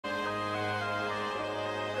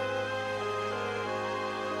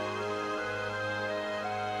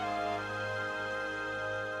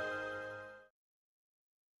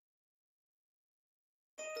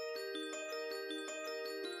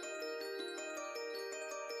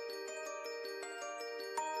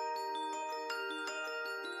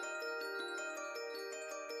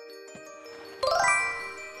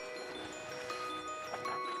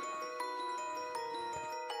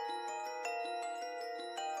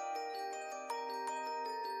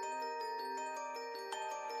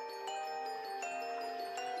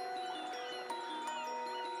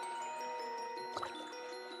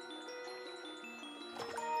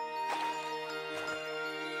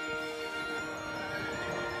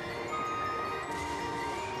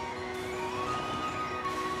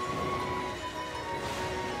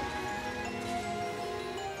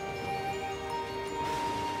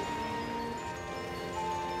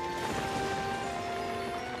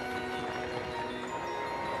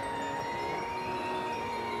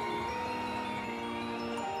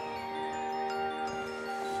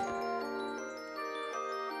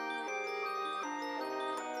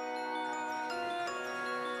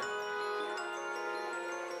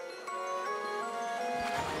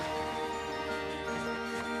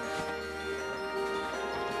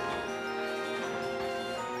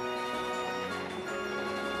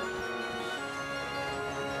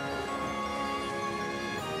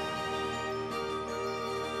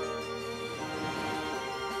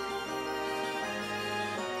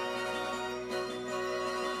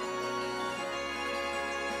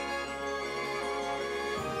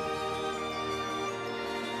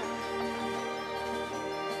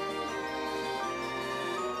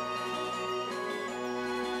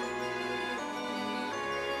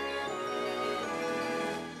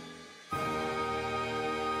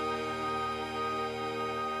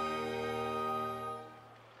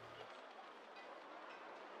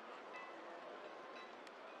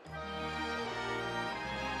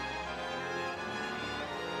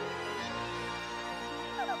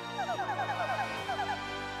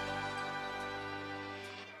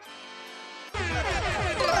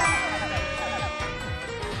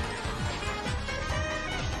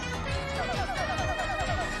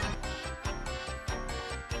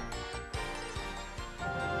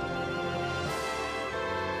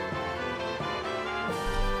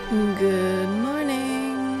Good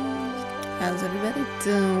morning. How's everybody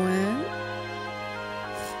doing?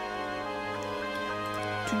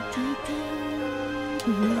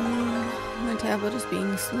 My tablet is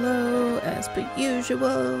being slow as per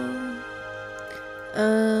usual.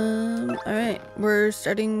 Alright, we're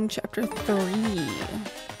starting chapter 3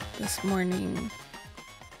 this morning.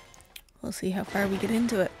 We'll see how far we get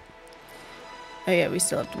into it. Oh yeah, we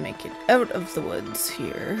still have to make it out of the woods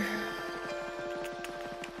here.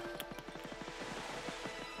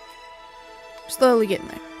 Slowly getting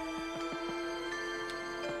there.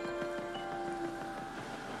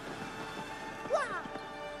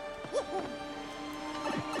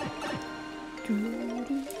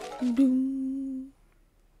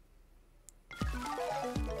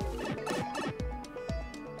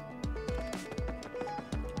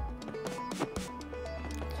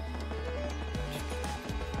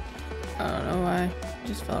 I don't know why. It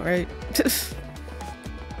just felt right.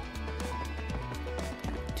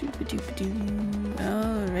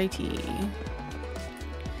 Alrighty.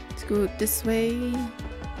 Let's go this way.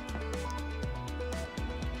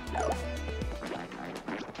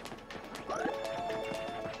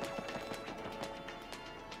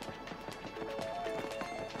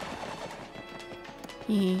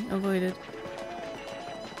 Avoided.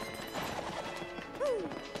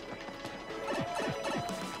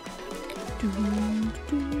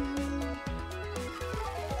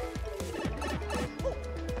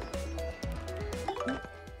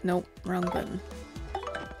 Nope, wrong button.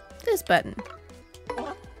 This button.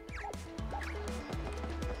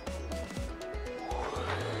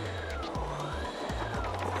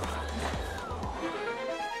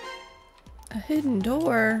 A hidden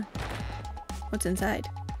door? What's inside?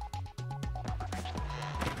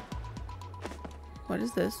 What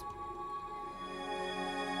is this?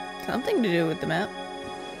 Something to do with the map.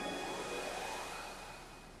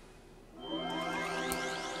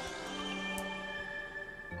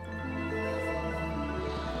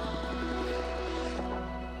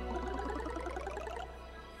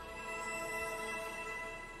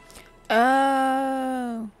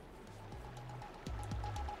 Oh.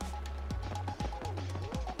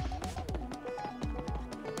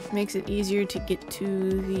 Makes it easier to get to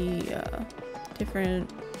the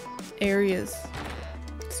different areas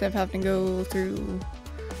instead of having to go through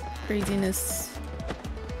craziness.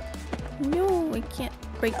 No, I can't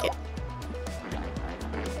break it.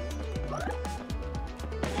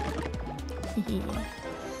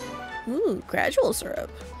 Ooh, gradual syrup.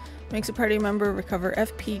 Makes a party member recover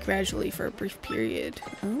FP gradually for a brief period.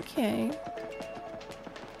 Okay.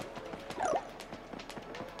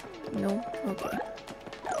 No? Okay.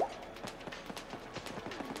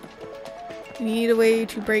 We need a way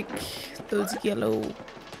to break those yellow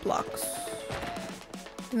blocks.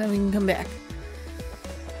 And then we can come back.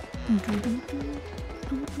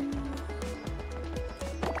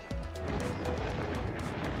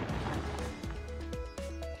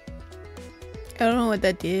 I don't know what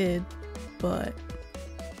that did, but...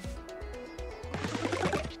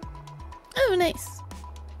 Oh, nice!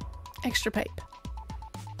 Extra pipe.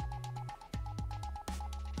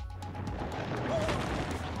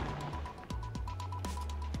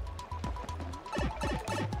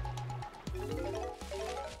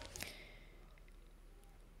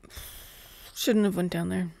 Shouldn't have went down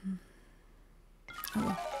there. Oh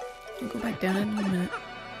well. I'll go back down in a minute.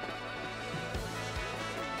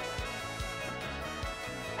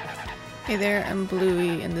 Hey there, I'm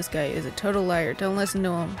Bluey, and this guy is a total liar. Don't listen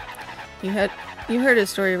to him. You heard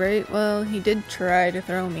his story, right? Well, he did try to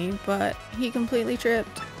throw me, but he completely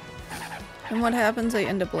tripped. And what happens? I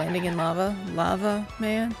end up landing in lava. Lava,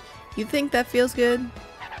 man? You think that feels good?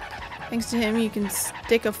 Thanks to him, you can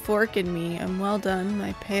stick a fork in me. I'm well done.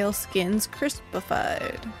 My pale skin's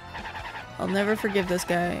crispified. I'll never forgive this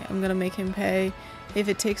guy. I'm gonna make him pay if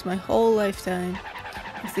it takes my whole lifetime.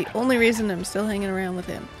 It's the only reason I'm still hanging around with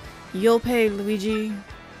him. You'll pay, Luigi.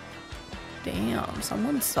 Damn,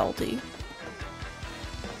 someone's salty.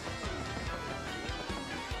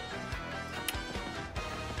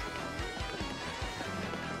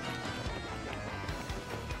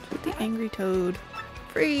 With the angry toad.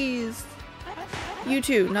 Freeze! You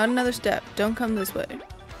too, not another step. Don't come this way.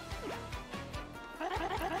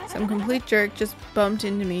 Some complete jerk just bumped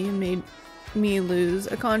into me and made me lose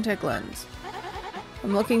a contact lens.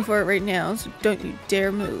 I'm looking for it right now, so don't you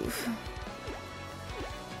dare move.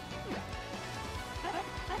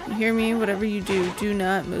 You hear me? Whatever you do, do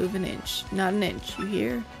not move an inch. Not an inch, you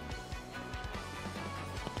hear?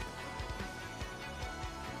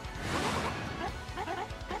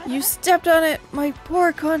 You stepped on it! My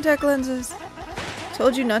poor contact lenses!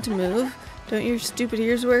 Told you not to move. Don't your stupid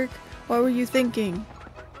ears work? What were you thinking?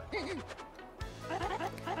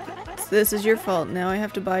 So this is your fault. Now I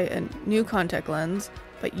have to buy a new contact lens,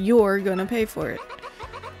 but you're gonna pay for it.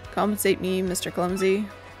 Compensate me, Mr. Clumsy.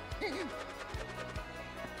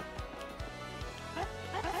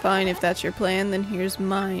 Fine, if that's your plan, then here's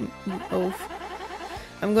mine, you oaf.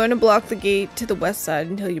 I'm going to block the gate to the west side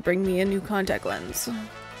until you bring me a new contact lens.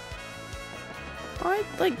 I,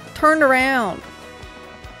 like, turned around.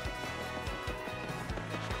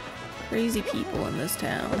 Crazy people in this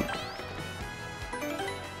town.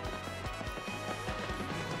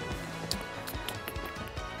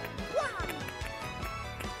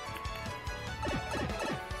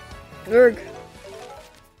 Urgh.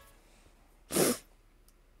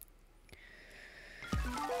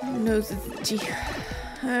 Nose is itchy.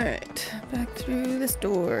 Alright, back through this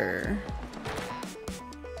door.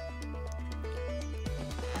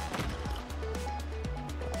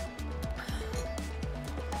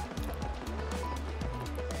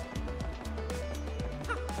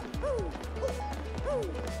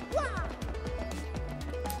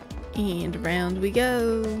 And around we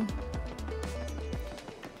go.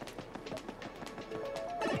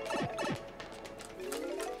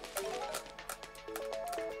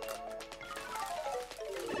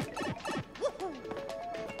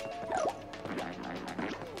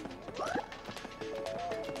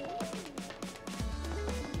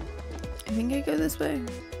 I think I go this way.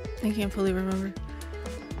 I can't fully remember.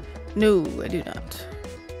 No, I do not.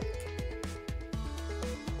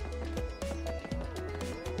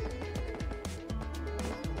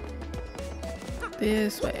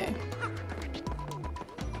 This way.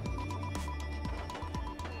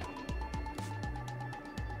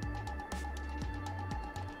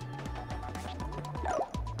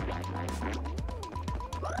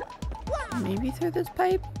 Maybe through this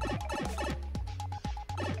pipe?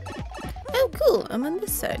 Oh, cool. I'm on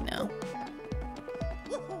this side now.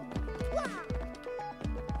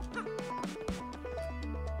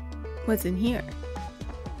 What's in here?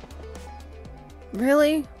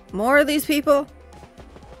 Really? More of these people?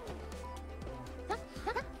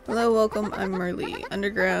 Hello, welcome. I'm Merly.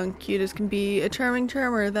 Underground, cute as can be. A charming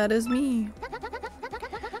charmer. That is me.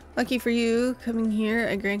 Lucky for you, coming here,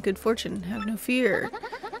 I grant good fortune. Have no fear.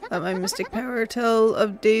 Let my mystic power tell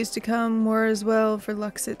of days to come, more as well, for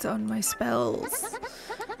luck sits on my spells.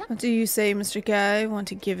 What do you say, Mr. Guy? Want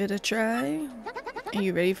to give it a try? Are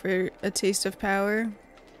you ready for a taste of power?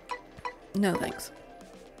 No, thanks.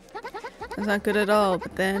 That's not good at all,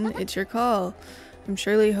 but then it's your call. I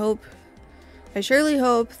surely hope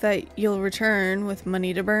that you'll return with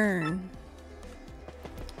money to burn.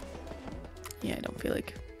 Yeah, I don't feel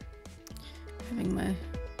like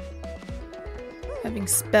having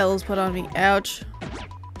spells put on me. Ouch.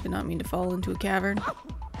 Did not mean to fall into a cavern.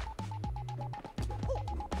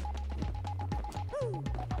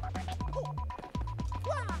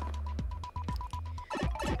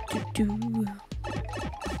 Do.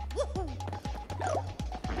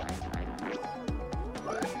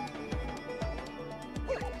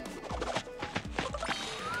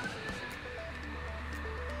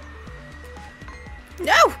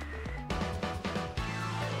 No!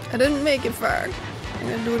 I didn't make it far. I'm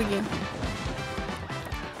gonna do it again.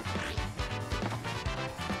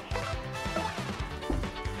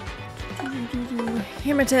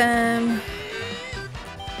 Hammer time!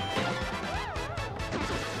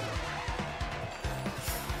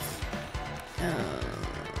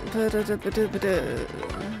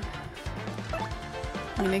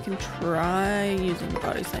 I mean, I can try using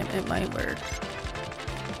body slam. It might work.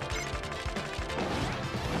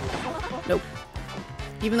 Nope.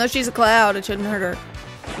 Even though she's a cloud, it shouldn't hurt her.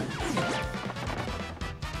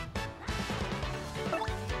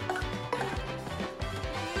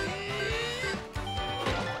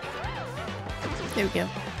 There we go.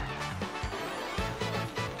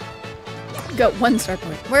 Got 1 star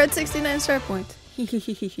point. We're at 69 star points.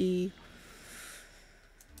 Hehehehe.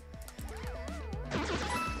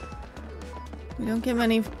 We don't get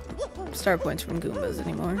many star points from Goombas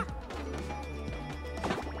anymore.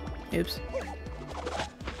 Oops.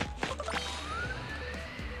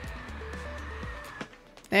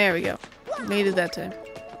 There we go. Made it that time.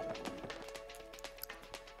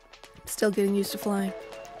 Still getting used to flying.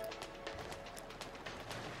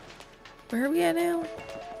 Where are we at now?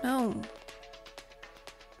 No.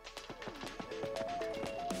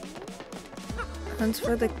 That's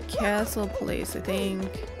for the castle place, I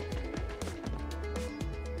think.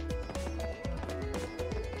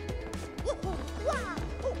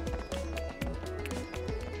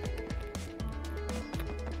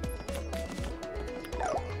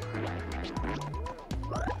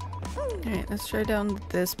 Alright, Let's try down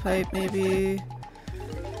this pipe, maybe.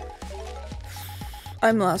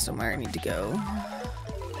 I'm lost on where I need to go.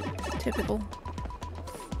 Typical.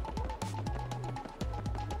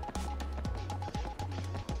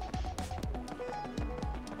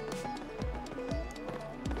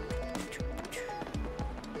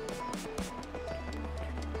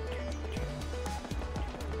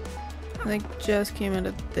 I think just came out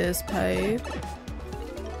of this pipe.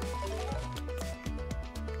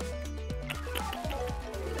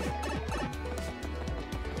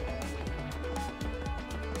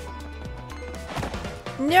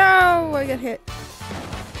 No! I got hit.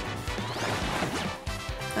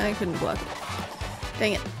 I couldn't block it.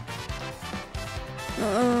 Dang it.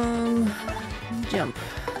 Jump.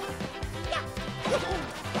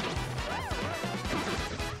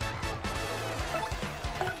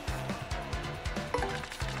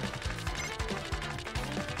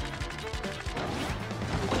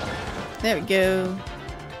 There we go.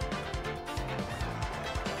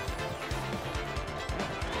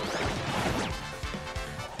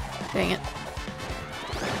 Dang it.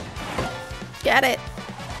 Got it!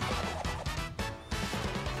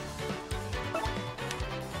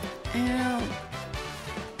 Ow.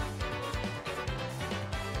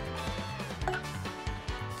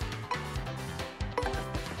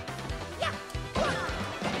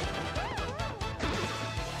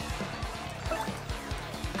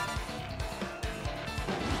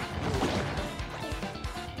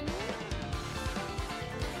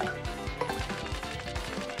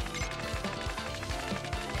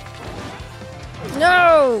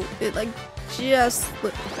 No! It like just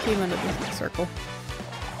came out of the circle.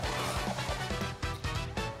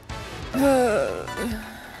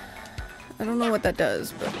 I don't know what that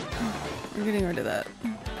does, but we're getting rid of that.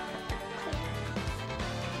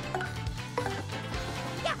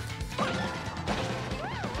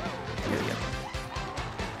 Here we go.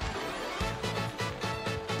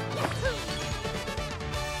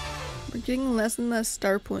 We're getting less and less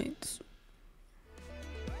star points.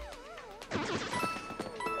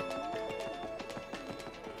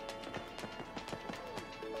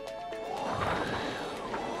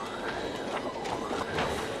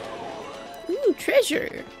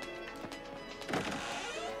 Treasure!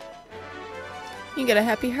 You get a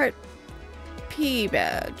Happy Heart P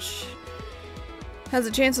badge. Has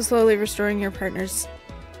a chance of slowly restoring your partner's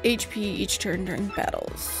HP each turn during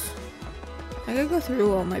battles. I gotta go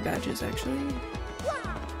through all my badges actually.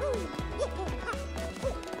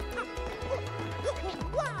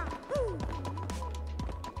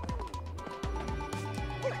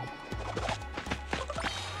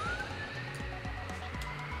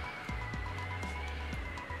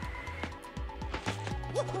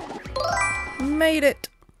 Made it!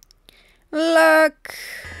 Luck!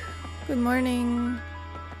 Good morning.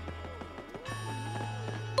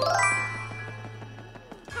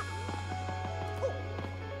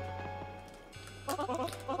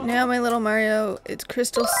 Now, my little Mario, it's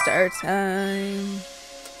Crystal Star time.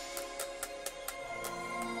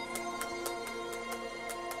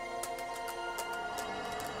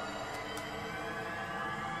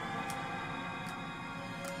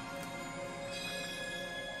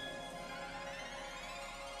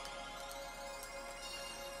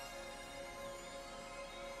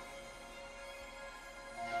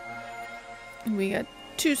 We got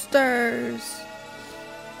 2 stars.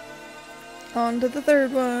 On to the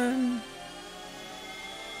 3rd one.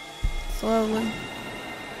 Slowly.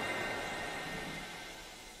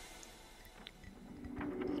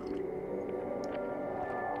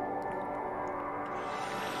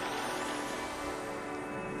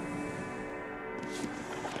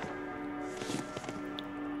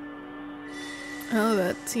 Oh,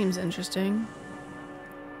 that seems interesting.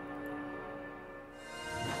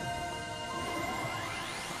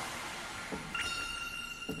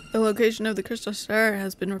 The location of the crystal star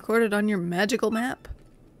has been recorded on your magical map.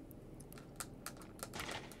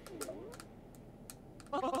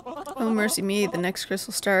 Oh, mercy me, the next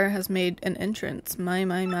crystal star has made an entrance. My.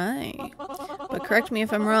 But correct me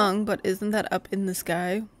if I'm wrong, but isn't that up in the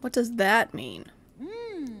sky? What does that mean?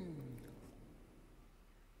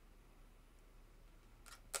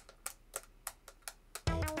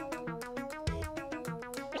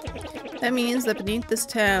 That means that beneath this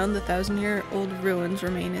town, the 1,000-year-old ruins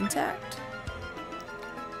remain intact.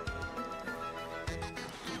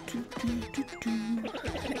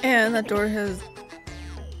 And that door's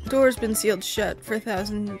been sealed shut for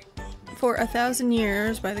 1,000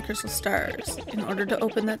 years by the crystal stars. In order to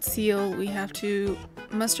open that seal, we have to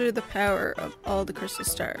muster the power of all the crystal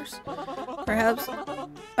stars. Perhaps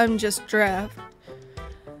I'm just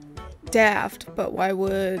daft, but why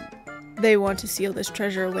would they want to seal this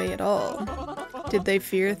treasure away at all? Did they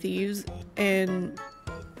fear thieves and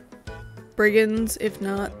brigands? If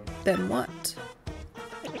not, then what?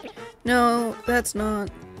 No, that's not...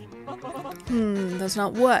 that's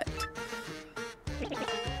not what?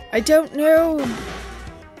 I don't know!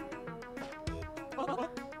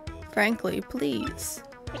 Frankly, please.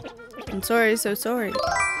 I'm sorry, so sorry.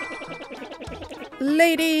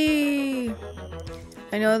 Lady!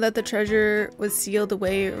 I know that the treasure was sealed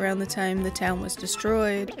away around the time the town was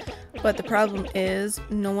destroyed, but the problem is,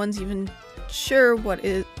 no one's even sure what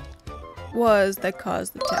it was that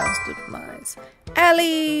caused the town's demise.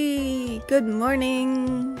 Allie! Good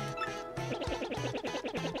morning!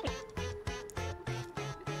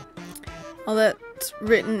 All that's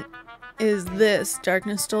written is this: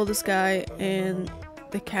 darkness stole the sky and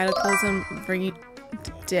the cataclysm rained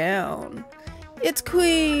down. It's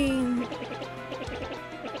Queen!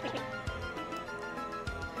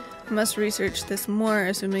 I must research this more,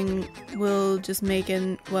 assuming we'll just make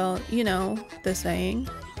an, well, you know, the saying.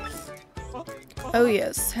 Oh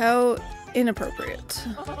yes, how inappropriate.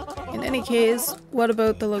 In any case, what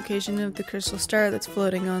about the location of the crystal star that's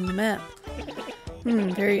floating on the map?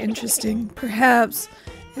 Very interesting. Perhaps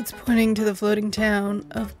it's pointing to the floating town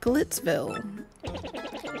of Glitzville.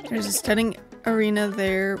 There's a stunning arena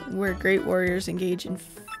there where great warriors engage in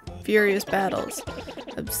furious battles.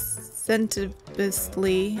 Ostensibly,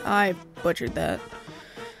 I butchered that.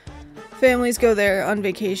 Families go there on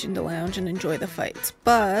vacation to lounge and enjoy the fights,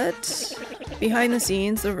 but behind the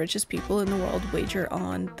scenes, the richest people in the world wager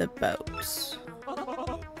on the boats.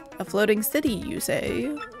 A floating city, you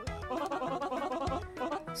say?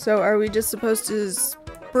 So are we just supposed to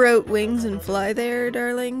sprout wings and fly there,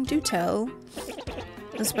 darling? Do tell.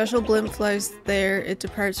 A special blimp flies there. It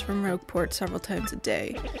departs from Rogueport several times a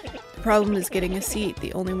day. The problem is getting a seat.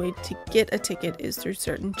 The only way to get a ticket is through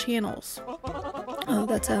certain channels. Oh,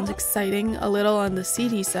 that sounds exciting. A little on the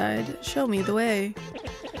seedy side. Show me the way.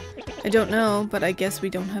 I don't know, but I guess we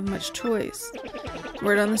don't have much choice.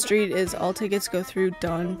 Word on the street is all tickets go through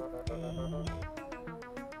Don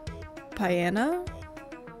Piana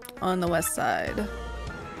on the west side.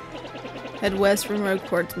 Head west from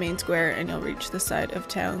Rogueport's main square and you'll reach the side of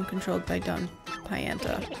town controlled by Don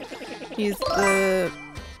Pianta. He's the...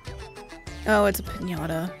 Oh, it's a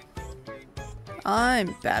pinata.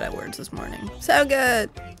 I'm bad at words this morning. So good!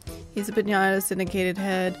 He's a pinata syndicated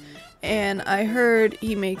head, and I heard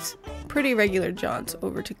he makes pretty regular jaunts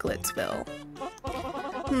over to Glitzville.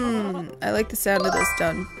 I like the sound of this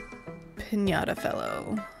Don Pinata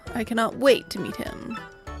fellow. I cannot wait to meet him.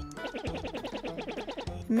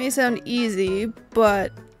 It may sound easy,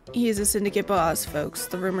 but he's a syndicate boss, folks.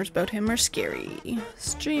 The rumors about him are scary.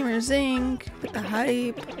 Streamers Inc. with the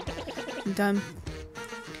hype. Don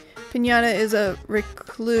Pinata is a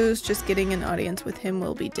recluse. Just getting an audience with him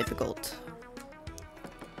will be difficult.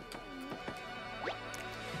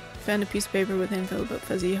 Found a piece of paper with info about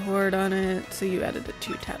Fuzzy Horde on it, so you added it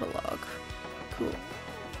to your catalog. Cool.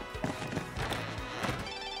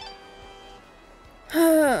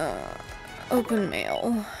 Open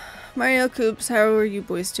mail. Mario Coops, how are you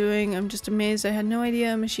boys doing? I'm just amazed. I had no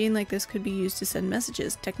idea a machine like this could be used to send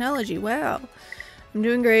messages. Technology, wow. I'm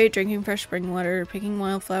doing great, drinking fresh spring water, picking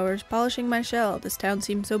wildflowers, polishing my shell. This town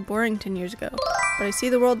seemed so boring 10 years ago, but I see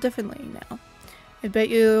the world differently now. I bet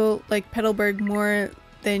you like Petalburg more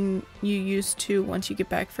than you used to once you get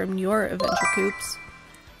back from your adventure, Coops.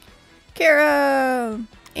 Kara!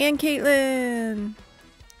 And Caitlin!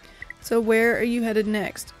 So where are you headed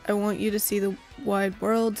next? I want you to see the wide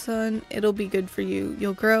world, son. It'll be good for you.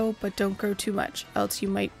 You'll grow, but don't grow too much, else you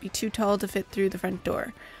might be too tall to fit through the front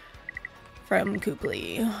door. From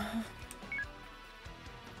Cooply.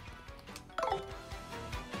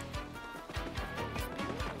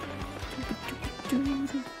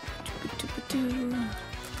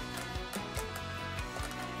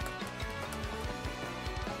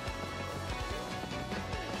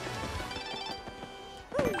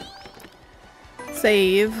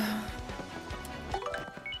 Save.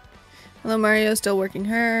 Hello Mario, still working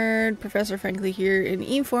hard. Professor Frankly here in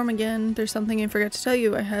E-form again. There's something I forgot to tell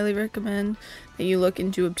you. I highly recommend that you look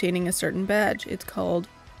into obtaining a certain badge. It's called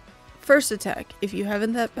First Attack. If you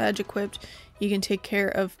haven't that badge equipped, you can take care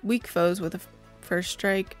of weak foes with a first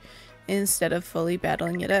strike instead of fully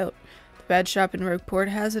battling it out. The badge shop in Rogueport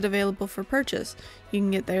has it available for purchase. You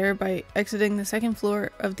can get there by exiting the second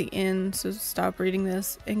floor of the inn, so stop reading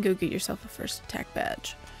this and go get yourself a First Attack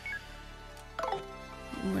badge.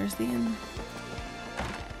 Where's the inn?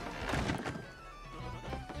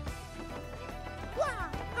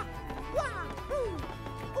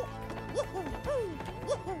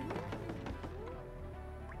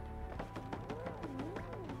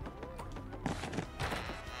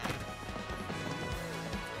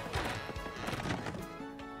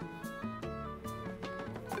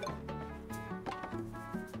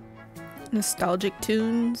 Nostalgic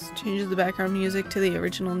tunes. Changes the background music to the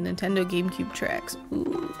original Nintendo GameCube tracks.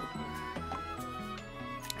 Ooh.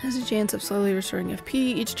 Has a chance of slowly restoring FP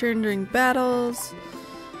each turn during battles.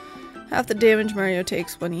 Half the damage Mario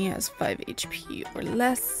takes when he has 5 HP or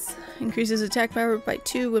less. Increases attack power by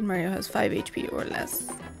 2 when Mario has 5 HP or less.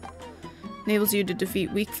 Enables you to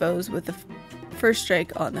defeat weak foes with the first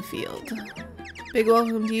strike on the field. Big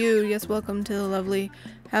welcome to you. Yes, welcome to the lovely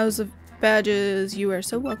House of Badges. You are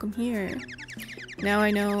so welcome here. Now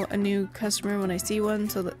I know a new customer when I see one,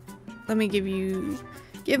 so let me give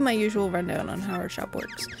my usual rundown on how our shop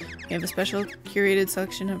works. We have a special curated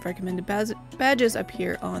selection of recommended badges up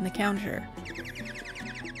here on the counter.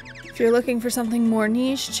 If you're looking for something more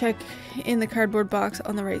niche, check in the cardboard box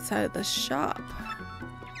on the right side of the shop.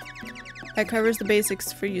 That covers the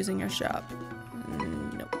basics for using our shop.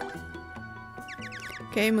 Nope.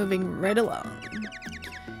 Okay, moving right along.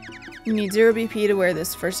 You need 0 BP to wear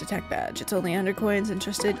this first attack badge. It's only 100 coins.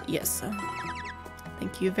 Interested? Yes.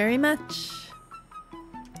 Thank you very much.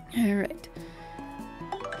 Alright.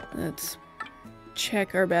 Let's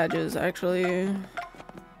check our badges, actually.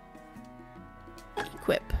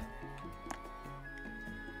 Equip.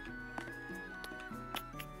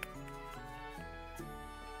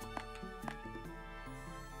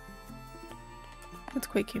 What's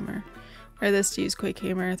Quake Hammer? Wear this to use Quake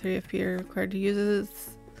Hammer. 3 FP are required to use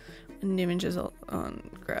this. And damages on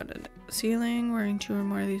grounded ceiling. Wearing 2 or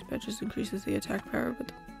more of these badges increases the attack power,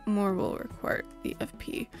 but more will require the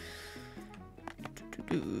FP.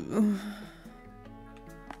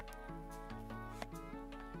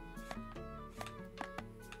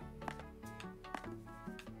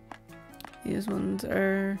 These ones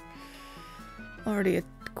are already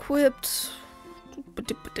equipped.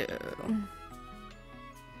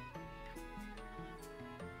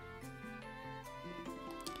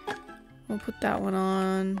 We'll put that one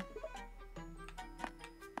on.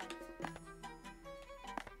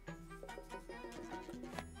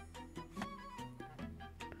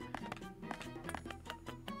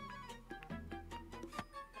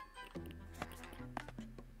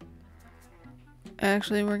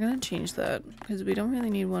 Actually, we're gonna change that because we don't really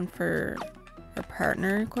need one for our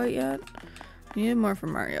partner quite yet. We need more for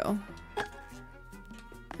Mario.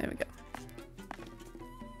 There we go.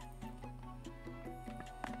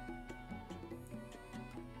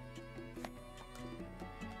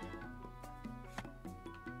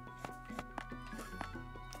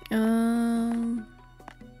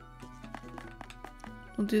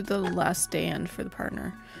 We'll do the last stand for the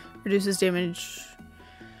partner. Reduces damage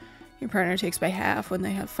your partner takes by half when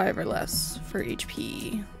they have 5 or less for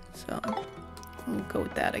HP. So we'll go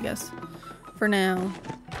with that, I guess, for now.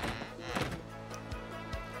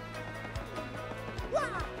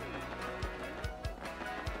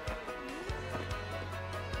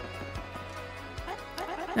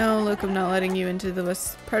 No, look, I'm not letting you into the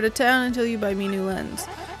west part of town until you buy me new lens.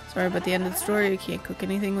 Sorry about the end of the story. I can't cook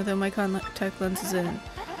anything without my contact lenses in.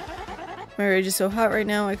 My rage is so hot right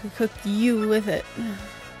now, I could cook you with it.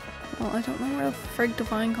 Well, I don't know where the frig to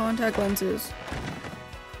find contact lenses.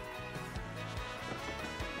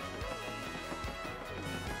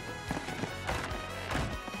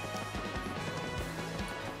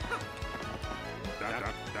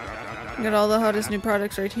 Got all the hottest new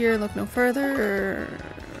products right here. Look no further.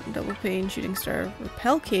 Double Pane, Shooting Star,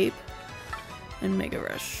 Repel Cape, and Mega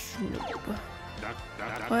Rush. Nope.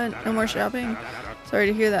 What? No more shopping? Sorry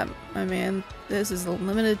to hear that, my man. This is a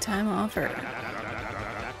limited time offer.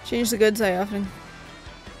 Change the goods I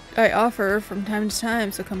offer from time to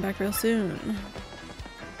time, so come back real soon.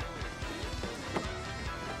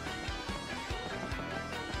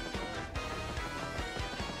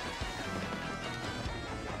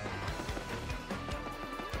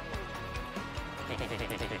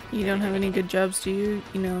 You don't have any good jobs, do you?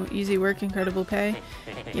 You know, easy work, incredible pay?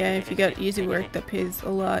 Yeah, if you got easy work that pays a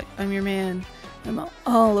lot, I'm your man. I'm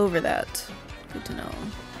all over that. Good to know.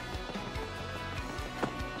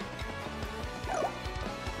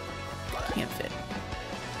 Can't fit.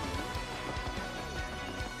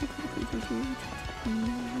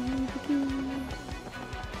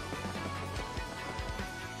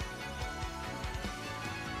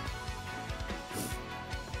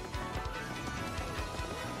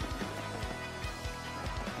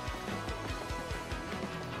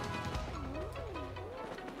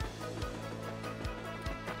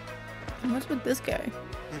 What's with this guy?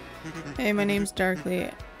 Hey, my name's Darkly.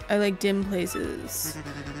 I like dim places.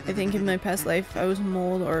 I think in my past life I was a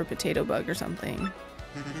mold or a potato bug or something.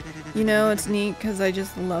 You know, it's neat because I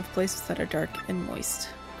just love places that are dark and moist.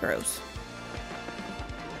 Gross.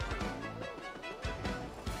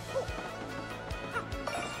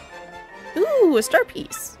 Ooh, a star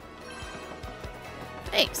piece.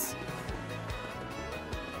 Nice.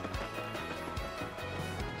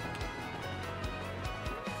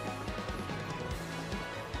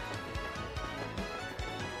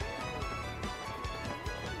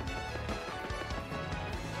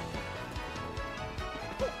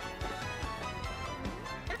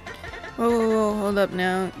 Whoa, whoa, whoa, hold up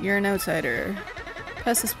now. You're an outsider.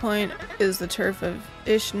 Past this point is the turf of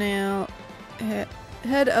Ishnael,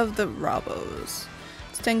 head of the Robos.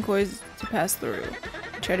 It's 10 coins to pass through.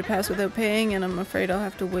 Try to pass without paying, and I'm afraid I'll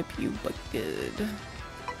have to whip you, but good.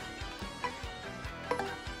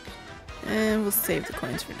 And we'll save the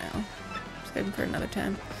coins for now. Save them for another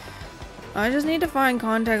time. I just need to find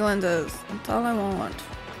contact lenses. That's all I want.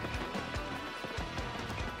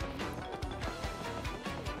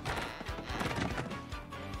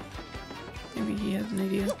 Maybe he has an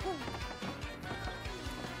idea.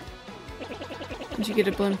 Once you get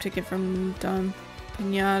a blimp ticket from Don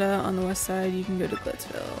Pinata on the west side, you can go to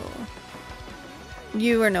Glitzville.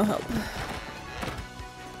 You are no help.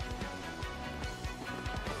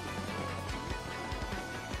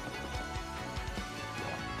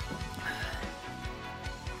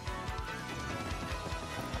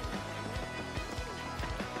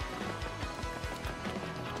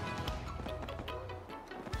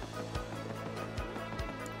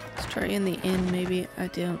 Let's try in the inn, maybe. I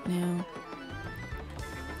don't know.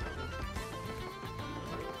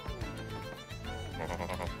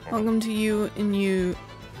 Welcome to you and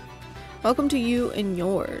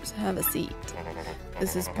yours. Have a seat.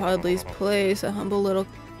 This is Podley's Place, a humble little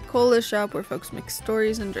cola shop where folks mix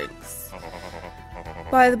stories and drinks.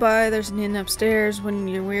 By the by, there's an inn upstairs. When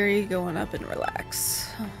you're weary, go on up and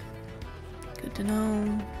relax. Good to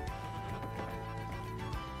know.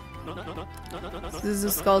 This is a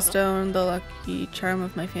skullstone, the lucky charm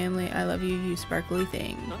of my family. I love you, you sparkly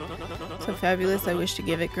thing. So fabulous, I wish to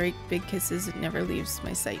give it great big kisses. It never leaves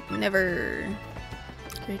my sight. Never.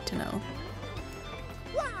 Great to know.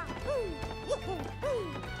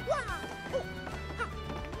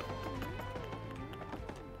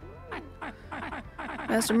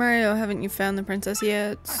 Master Mario, haven't you found the princess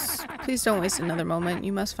yet? Please don't waste another moment.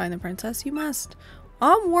 You must find the princess. You must.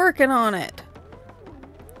 I'm working on it.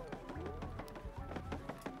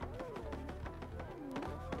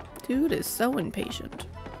 Dude is so impatient.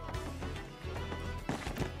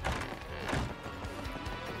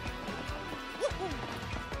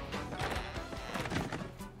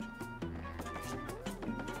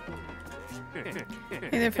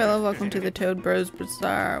 Hey there, fellow. Welcome to the Toad Bros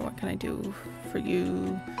Bazaar. What can I do for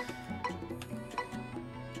you?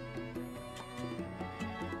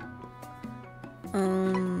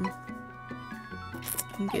 I'm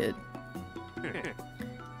good.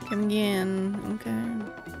 Come again. Okay.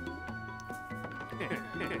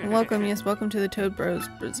 Welcome, yes, welcome to the Toad Bros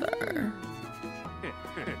Bazaar.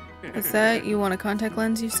 What's that? You want a contact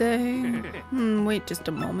lens, you say? Wait just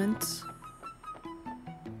a moment.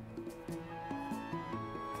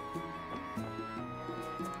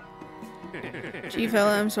 Gee,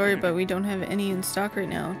 fella, I'm sorry, but we don't have any in stock right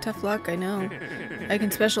now. Tough luck, I know. I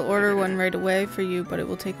can special order one right away for you, but it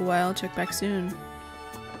will take a while. Check back soon.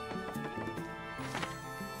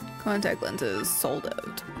 Contact lenses sold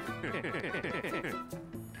out.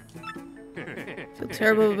 Feel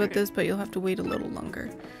terrible about this, but you'll have to wait a little longer.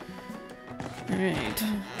 Alright.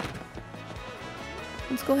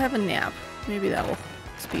 Let's go have a nap. Maybe that will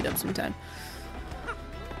speed up some time.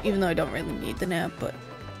 Even though I don't really need the nap, but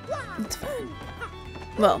it's fine.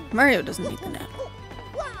 Well, Mario doesn't need the nap.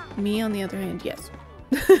 Me, on the other hand, yes.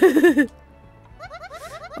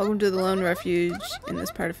 Welcome to the Lone Refuge. In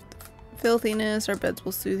this part of filthiness, our beds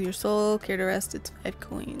will soothe your soul. Care to rest? It's 5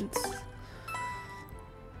 coins.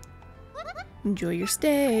 Enjoy your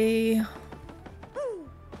stay.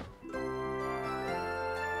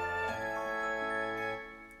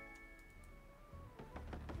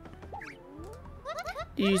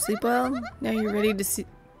 Did you sleep well? Now you're ready to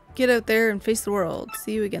get out there and face the world.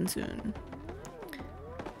 See you again soon.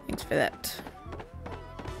 Thanks for that.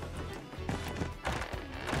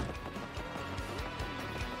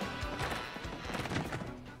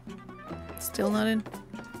 Still not in?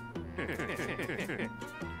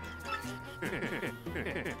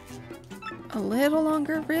 A little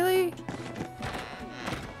longer, really?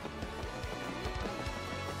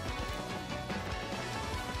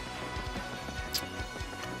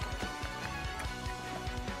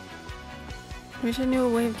 Wish I knew a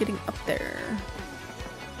way of getting up there.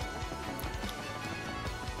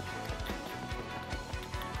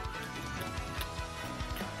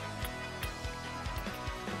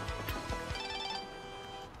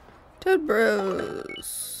 Toad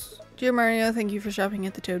Bros. Dear Mario, thank you for shopping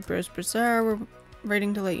at the Toad Bros Bazaar. We're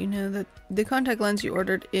writing to let you know that the contact lens you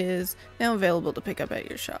ordered is now available to pick up at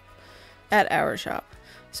your shop. At our shop.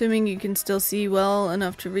 Assuming you can still see well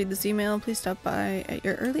enough to read this email, please stop by at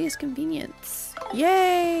your earliest convenience.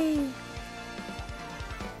 Yay!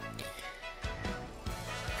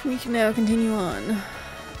 We can now continue on.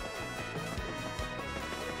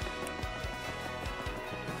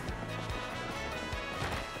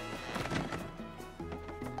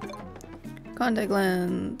 Contact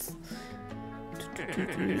lens.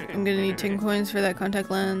 I'm gonna need 10 coins for that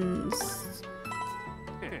contact lens.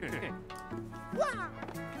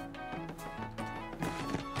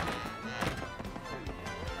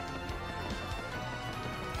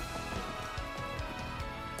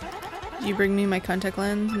 Did you bring me my contact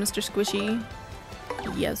lens, Mr. Squishy?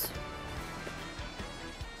 Yes.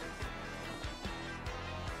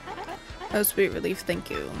 Oh, sweet relief,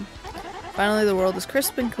 thank you. Finally, the world is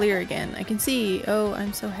crisp and clear again. I can see. Oh,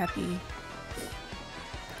 I'm so happy.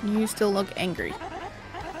 You still look angry.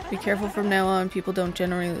 Be careful from now on. People don't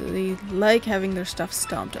generally like having their stuff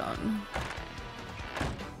stomped on.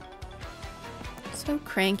 So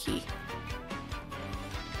cranky.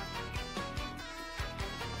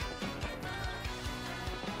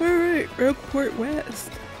 Alright, Rogueport West.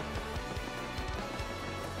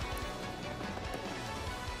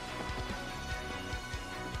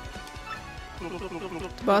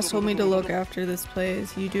 The boss told me to look after this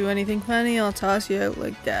place. You do anything funny, I'll toss you out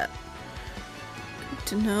like that. Good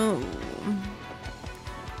to know.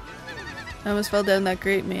 I almost fell down that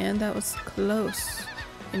grate, man. That was close.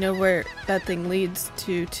 I know where that thing leads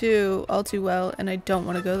to too, all too well, and I don't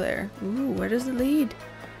want to go there. Ooh, where does it lead?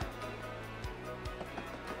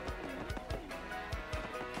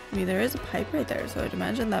 I mean, there is a pipe right there, so I'd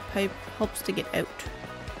imagine that pipe helps to get out.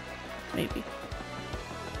 Maybe.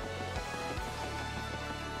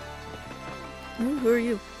 Ooh, who are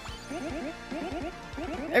you?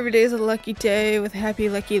 Every day is a lucky day with Happy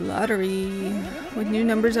Lucky Lottery. With new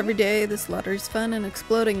numbers every day, this lottery's fun and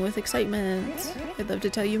exploding with excitement. I'd love to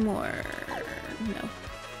tell you more. No.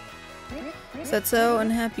 Is that so?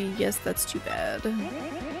 Unhappy? Yes, that's too bad.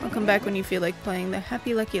 I'll come back when you feel like playing the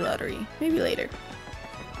Happy Lucky Lottery. Maybe later.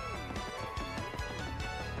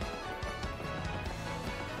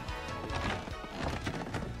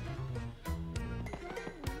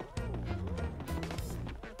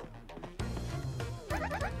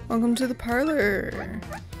 Welcome to the parlor.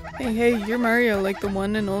 Hey, you're Mario, like the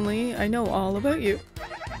one and only. I know all about you.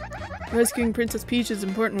 Rescuing Princess Peach is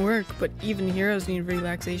important work, but even heroes need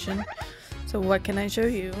relaxation. So what can I show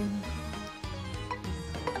you?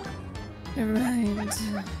 Never mind.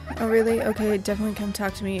 Oh really? Okay, definitely come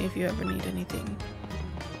talk to me if you ever need anything.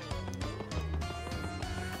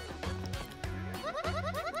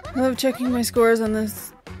 I love checking my scores on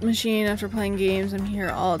this machine after playing games. I'm here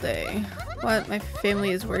all day. What? My family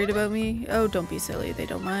is worried about me? Oh, don't be silly. They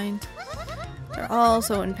don't mind. They're all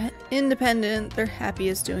so independent. They're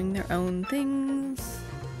happiest doing their own things.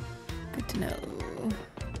 Good to know.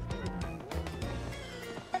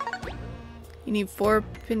 You need 4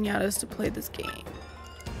 piñatas to play this game.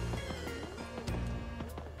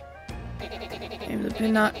 I'm the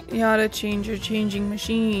piñata changer changing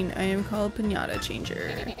machine. I am called Piñata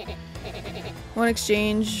Changer. One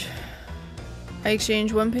exchange. I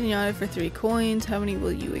exchange 1 piñata for 3 coins. How many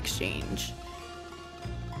will you exchange?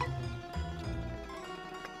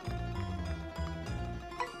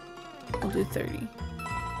 I'll do 30.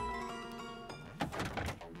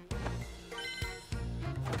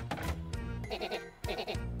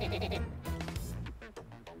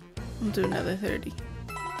 I'll do another 30.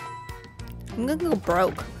 I'm gonna go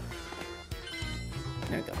broke.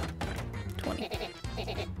 There we go. 20.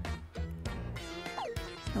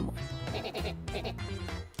 No more.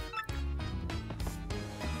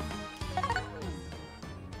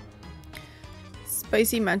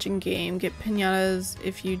 Spicy matching game. Get piñatas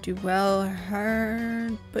if you do well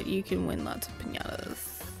hard, but you can win lots of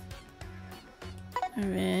piñatas.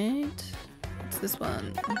 Alright. What's this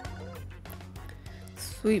one?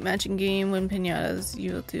 Sweet matching game. Win piñatas.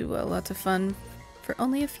 You will do well. Lots of fun for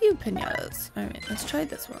only a few piñatas. Alright, let's try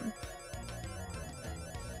this one.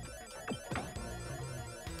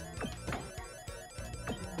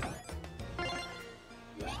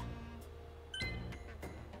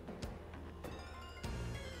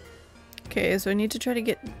 Okay, so I need to try to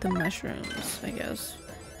get the mushrooms, I guess.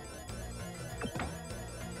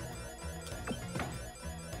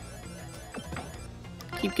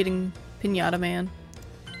 Keep getting Piñata Man.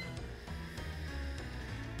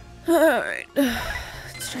 Alright,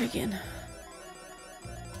 let's try again.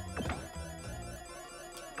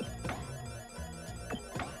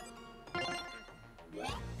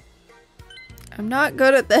 I'm not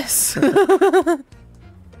good at this.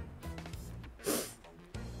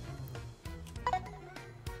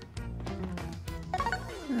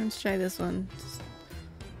 Let's try this one.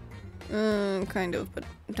 Kind of, but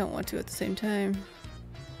don't want to at the same time.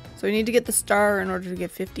 So we need to get the star in order to get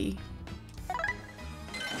 50.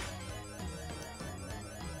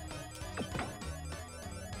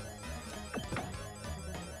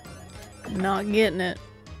 Not getting it.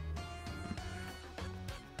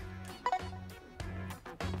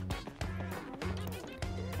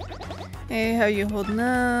 Hey, how you holding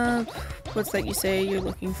up? What's that you say? You're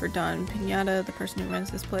looking for Don Pinata, the person who runs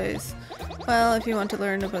this place. Well, if you want to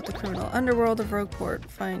learn about the criminal underworld of Rogueport,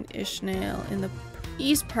 find Ishnail in the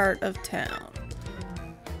east part of town.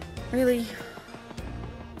 Really?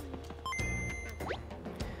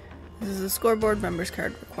 This is a scoreboard members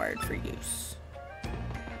card required for use.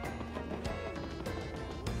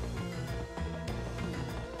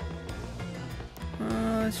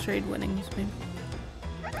 Let's trade winnings, maybe.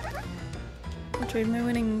 I'll trade my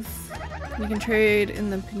winnings. You can trade in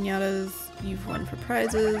the pinatas you've won for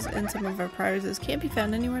prizes, and some of our prizes can't be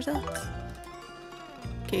found anywhere else.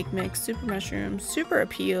 Cake mix, super mushroom, super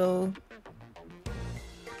appeal,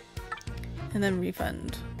 and then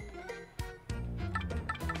refund.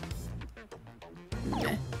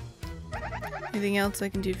 Meh. Anything else I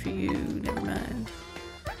can do for you? Never mind.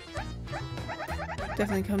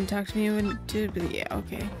 Definitely come talk to me when did, but yeah,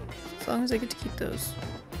 okay. As long as I get to keep those.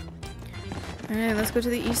 Alright, let's go to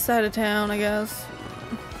the east side of town, I guess.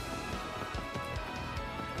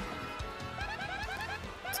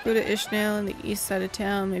 Let's go to Ishnail in the east side of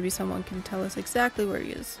town. Maybe someone can tell us exactly where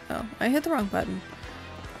he is. Oh, I hit the wrong button.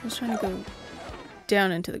 I was trying to go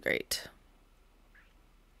down into the grate.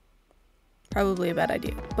 Probably a bad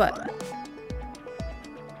idea, but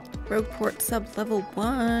Rogueport sub level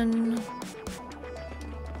 1.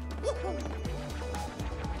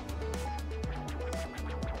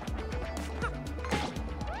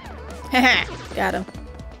 Haha! Got him.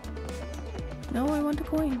 No, I want a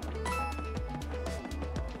coin.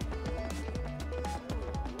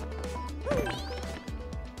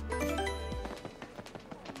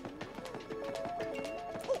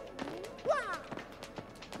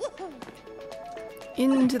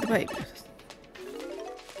 Into the pipe.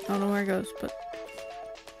 I don't know where it goes, but...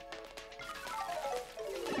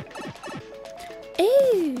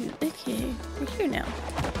 Oh, okay. We're here now.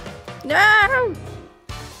 No!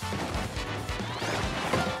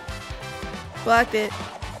 Blocked it.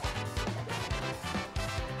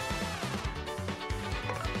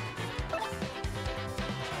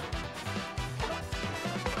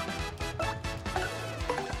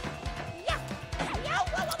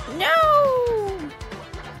 No!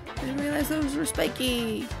 I didn't realize those were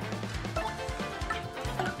spiky.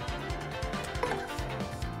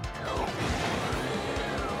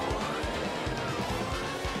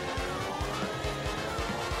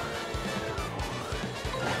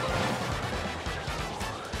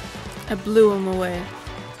 I blew him away.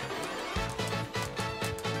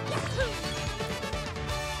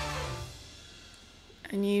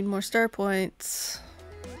 I need more star points.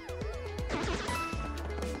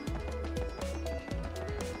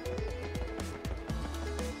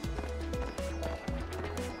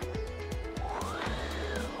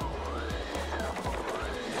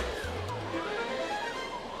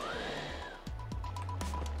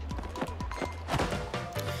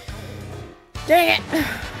 Dang it!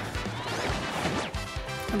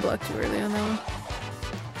 I blocked too early on that one.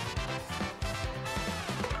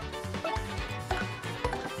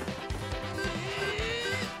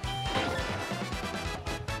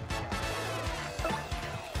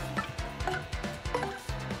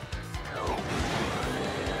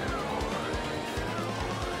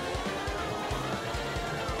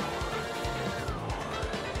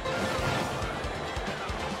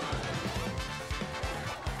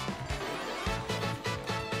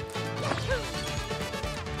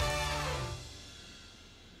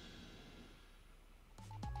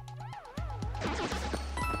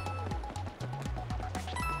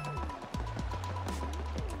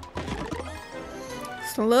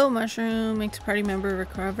 Slow mushroom makes a party member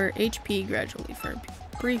recover HP gradually for a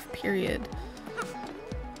brief period.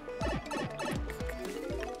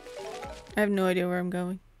 I have no idea where I'm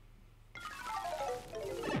going.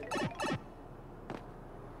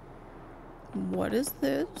 What is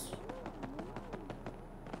this?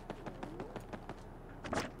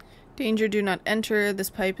 Danger, do not enter. This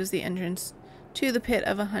pipe is the entrance to the pit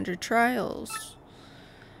of 100 trials.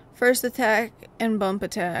 First attack and bump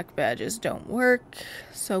attack badges don't work,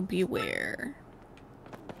 so beware.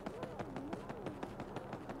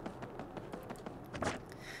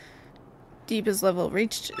 Deepest level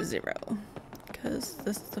reached 0. Because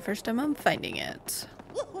this is the first time I'm finding it.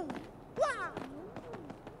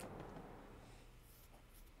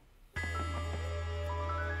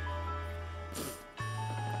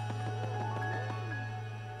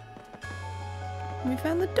 We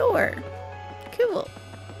found the door. Cool.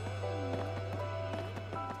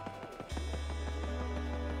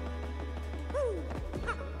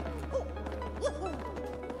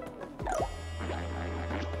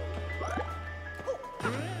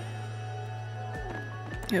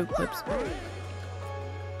 Oh, whoops.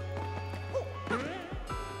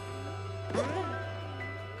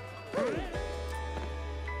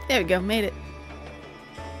 There we go, made it.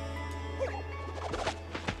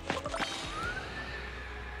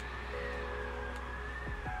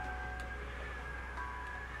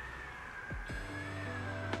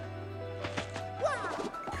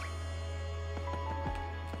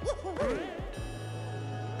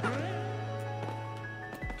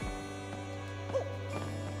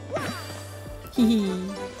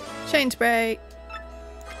 Shine spray.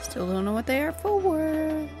 Still don't know what they are for.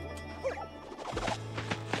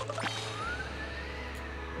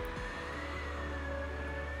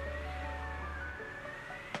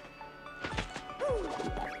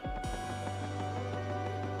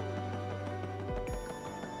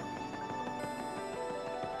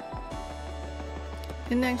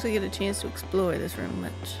 Didn't actually get a chance to explore this room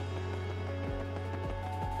much.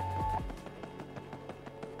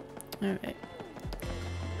 Alright.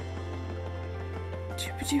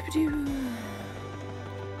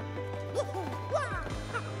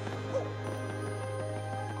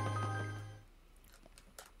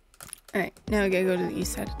 Alright, now we gotta go to the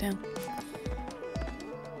east side of town.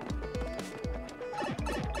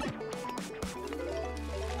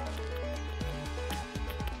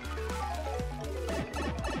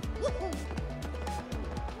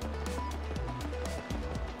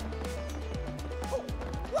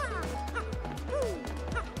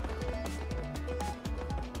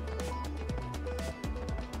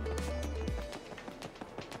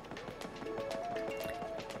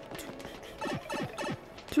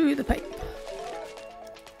 Through the pipe.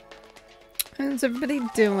 How's everybody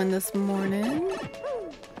doing this morning?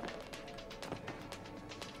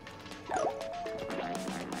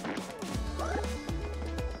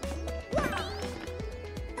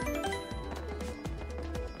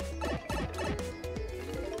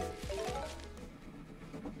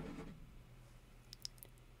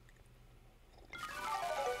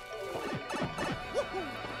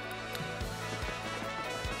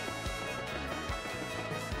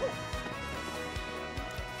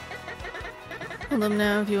 Hold them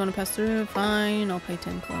now if you want to pass through. Fine, I'll pay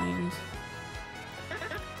 10 coins.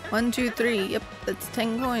 1, 2, 3. Yep, that's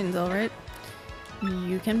 10 coins, alright.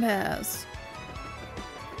 You can pass.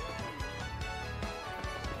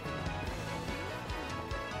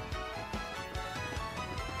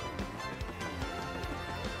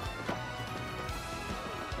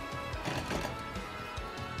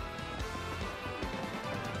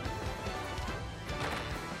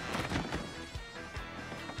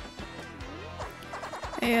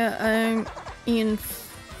 Yeah, I'm Ian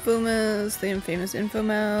Fumas, the infamous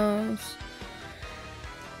Infomouse.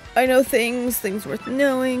 I know things worth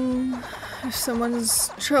knowing. If someone's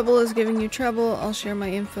trouble is giving you trouble, I'll share my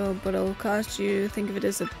info, but it'll cost you. Think of it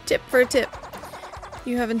as a tip for a tip.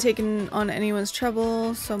 You haven't taken on anyone's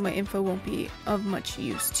trouble, so my info won't be of much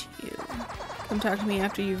use to you. Come talk to me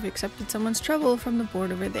after you've accepted someone's trouble from the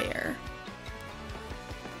board over there.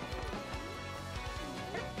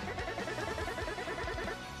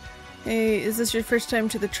 Hey, is this your first time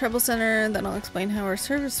to the Trouble Center? Then I'll explain how our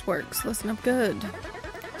service works. Listen up good.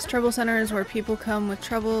 This Trouble Center is where people come with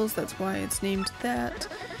troubles, that's why it's named that.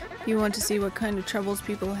 If you want to see what kind of troubles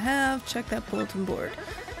people have, check that bulletin board.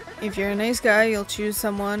 If you're a nice guy, you'll choose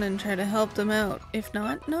someone and try to help them out. If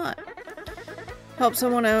not, not. Help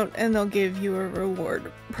someone out and they'll give you a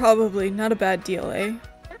reward. Probably not a bad deal, eh?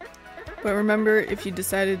 But remember, if you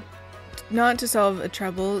decided not to solve a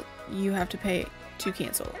trouble, you have to pay to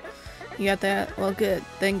cancel. You got that? Well, good.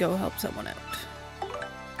 Then go help someone out.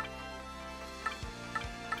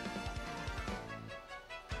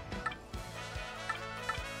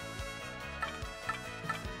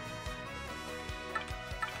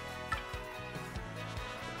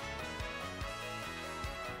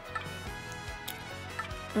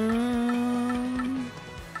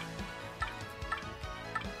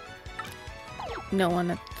 No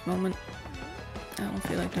one at the moment. I don't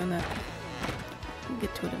feel like doing that. We'll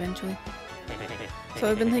get to it eventually. So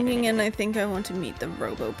I've been thinking, and I think I want to meet the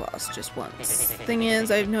Robo-Boss just once. Thing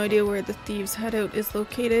is, I have no idea where the thieves' hideout is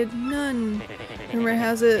located. None. Rumor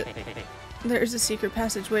has it There's a secret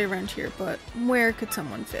passageway around here, but where could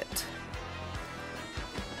someone fit?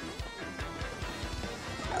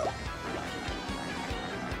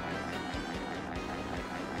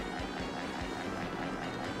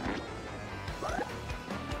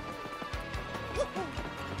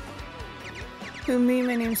 Who me?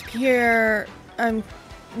 My name's Pierre. I'm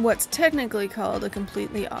what's technically called a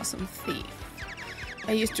completely awesome thief.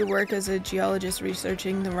 I used to work as a geologist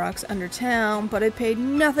researching the rocks under town, but it paid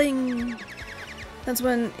nothing. That's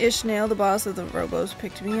when Ishnael, the boss of the Robos,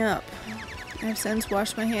 picked me up. I've since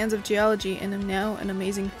washed my hands of geology and am now an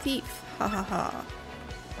amazing thief. Ha ha ha.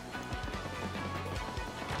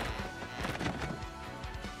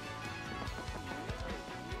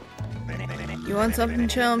 You want something,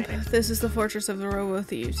 chump? This is the fortress of the Robo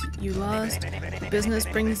Thieves. You lost? The business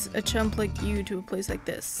brings a chump like you to a place like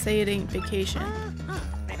this. Say it ain't vacation.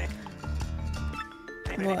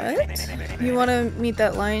 What? You want to meet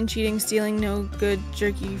that lion cheating, stealing, no good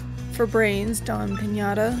jerky for brains, Don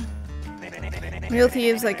Pinata? Real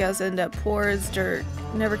thieves like us end up poor as dirt,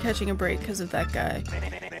 never catching a break because of that guy.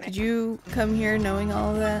 Did you come here knowing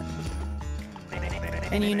all of that?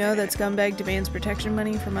 And you know that scumbag demands protection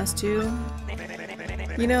money from us too?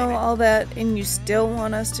 You know all that, and you still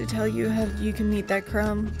want us to tell you how you can meet that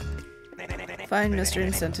crumb? Fine, Mr.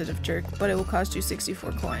 Insensitive Jerk, but it will cost you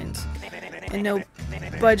 64 coins. And no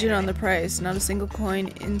budget on the price. Not a single coin.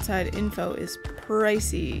 Inside info is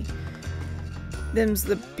pricey. Them's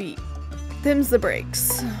the beat. Them's the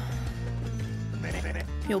breaks.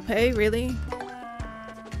 You'll pay? Really?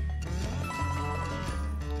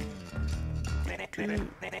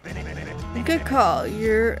 Good call.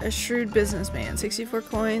 You're a shrewd businessman. 64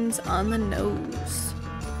 coins on the nose.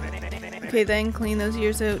 Okay then, clean those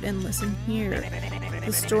ears out and listen here.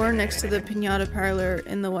 The store next to the Pinata Parlor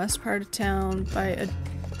in the west part of town. Buy a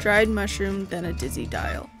dried mushroom, then a dizzy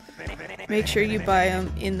dial. Make sure you buy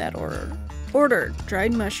them in that order. Order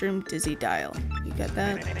dried mushroom, dizzy dial. You got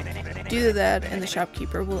that? Do that and the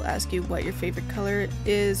shopkeeper will ask you what your favorite color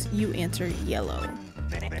is. You answer yellow.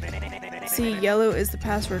 See, yellow is the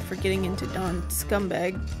password for getting into Don's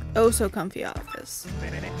scumbag oh so comfy office.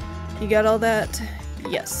 You got all that?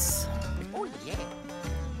 Yes. Oh yeah.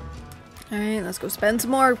 Alright, let's go spend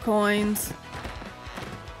some more coins.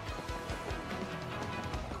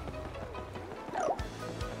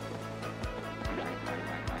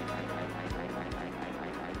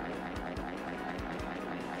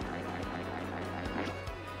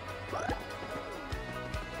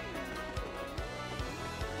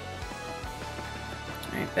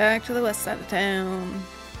 Back to the west side of town.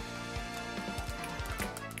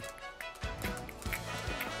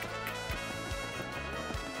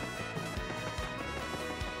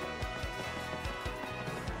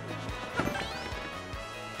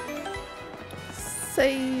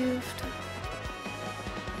 Saved.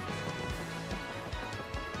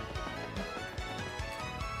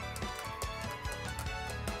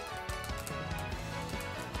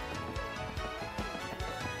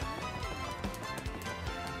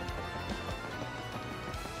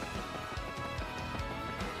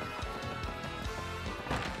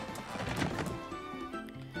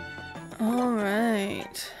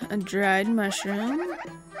 Alright, a dried mushroom.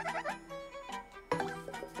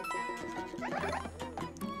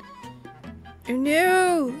 Oh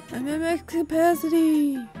no! I'm at max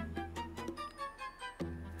capacity!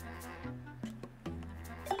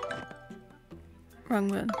 Wrong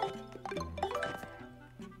one.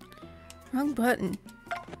 Wrong button.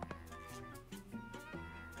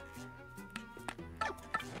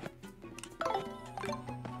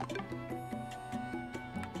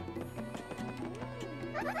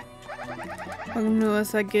 Welcome to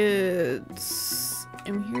Westside Goods.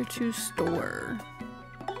 I'm here to store.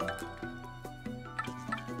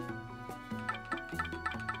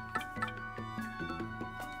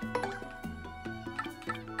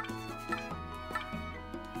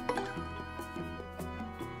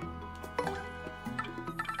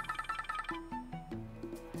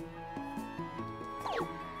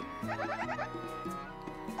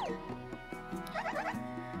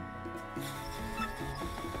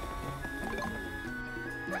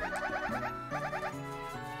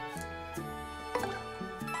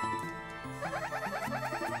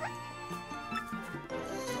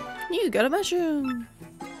 You got a mushroom!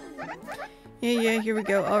 Yeah, here we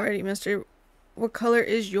go. Alrighty, mister. What color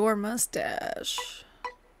is your mustache?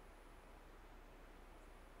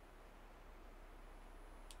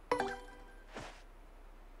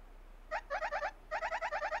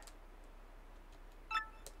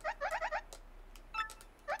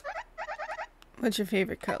 What's your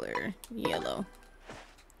favorite color? Yellow.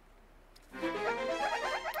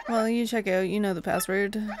 Well, you check out, you know the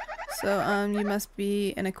password. So, you must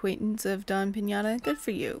be an acquaintance of Don Pinata. Good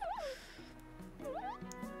for you.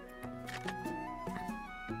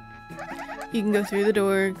 You can go through the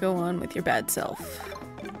door, go on with your bad self.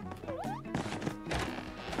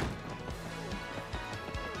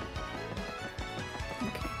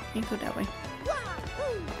 Okay, you go that way.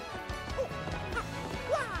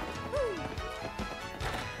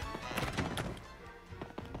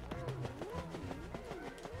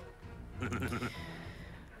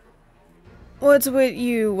 What's with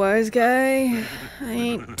you, wise guy? I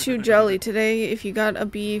ain't too jolly today. If you got a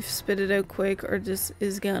beef, spit it out quick or this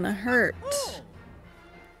is gonna hurt.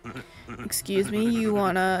 Excuse me, you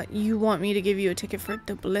want me to give you a ticket for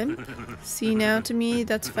the blimp? See now, to me,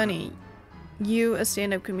 that's funny. You, a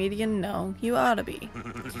stand-up comedian? No, you ought to be.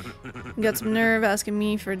 You got some nerve asking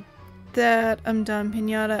me for that. I'm Don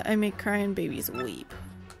Pinata. I make crying babies weep.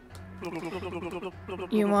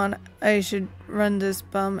 You want I should run this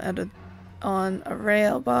bum out of on a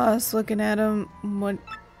rail, boss? Looking at him, what?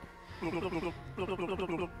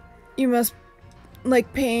 You must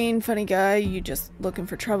like pain, funny guy. You just looking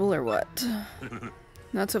for trouble or what?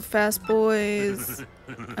 Not so fast, boys.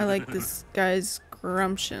 I like this guy's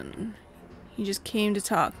gumption. He just came to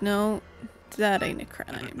talk. No, that ain't a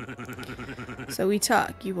crime. So we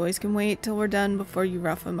talk. You boys can wait till we're done before you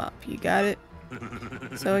rough him up. You got it?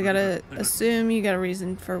 So I gotta assume you got a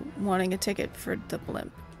reason for wanting a ticket for the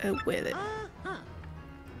blimp. Out with it.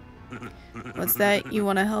 What's that? You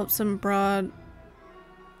want to help some broad?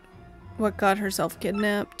 What got herself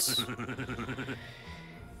kidnapped?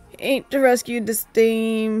 Ain't to rescue this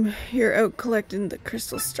dame. You're out collecting the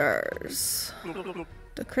crystal stars.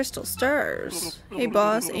 The crystal stars? Hey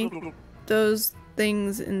boss, ain't those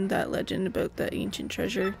things in that legend about the ancient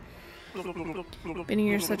treasure? Benny,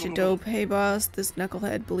 you're such a dope. Hey boss, this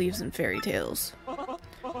knucklehead believes in fairy tales.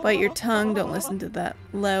 Bite your tongue, don't listen to that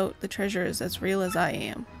lout. The treasure is as real as I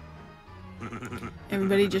am.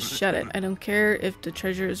 Everybody just shut it. I don't care if the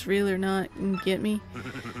treasure is real or not, you get me?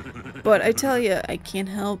 But I tell ya, I can't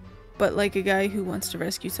help but like a guy who wants to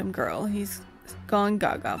rescue some girl he's gone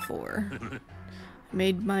gaga for. I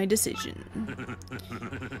made my decision.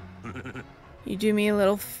 You do me a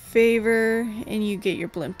little favor and you get your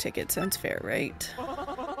blimp ticket. Sounds fair, right?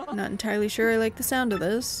 Not entirely sure I like the sound of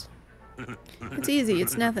this. It's easy,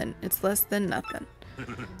 it's nothing. It's less than nothing.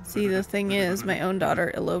 See, the thing is, my own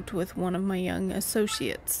daughter eloped with one of my young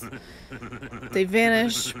associates. They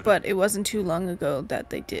vanished, but it wasn't too long ago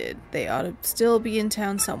that they did. They ought to still be in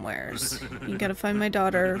town somewheres. You gotta find my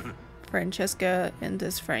daughter, Francesca, and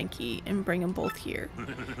this Frankie, and bring them both here.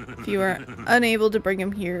 If you are unable to bring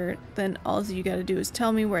them here, then all you gotta do is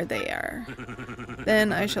tell me where they are.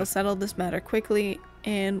 Then I shall settle this matter quickly,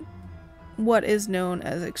 and what is known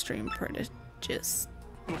as extreme prejudice.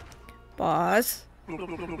 Boss,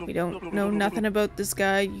 we don't know nothing about this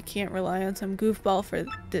guy. You can't rely on some goofball for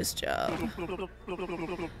this job.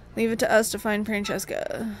 Leave it to us to find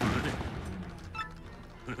Francesca.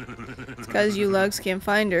 It's because you lugs can't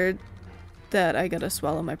find her that I gotta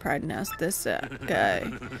swallow my pride and ask this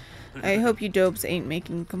guy. I hope you dopes ain't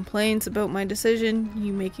making complaints about my decision.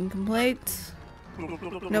 You making complaints?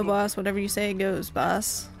 No, boss. Whatever you say goes,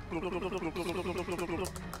 boss. I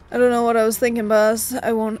don't know what I was thinking, boss.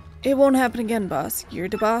 It won't happen again, boss. You're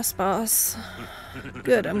the boss, boss.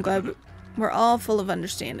 Good, I'm glad we're all full of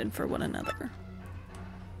understanding for one another.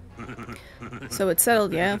 So it's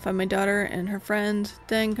settled, yeah? Find my daughter and her friend,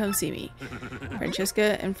 then come see me.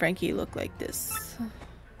 Francesca and Frankie look like this.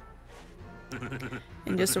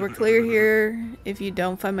 And just so we're clear here, if you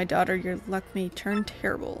don't find my daughter, your luck may turn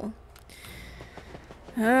terrible.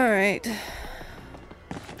 Alright.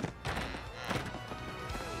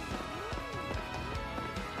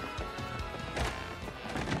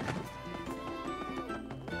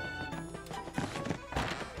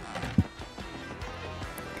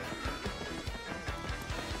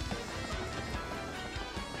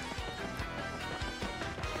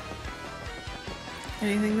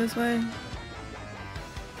 Anything this way?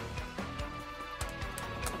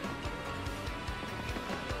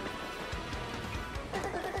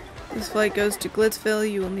 This flight goes to Glitzville.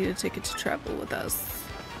 You will need a ticket to travel with us.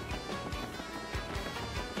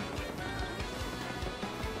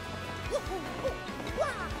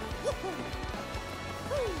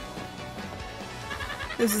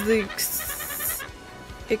 This is the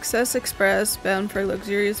Excess Express, bound for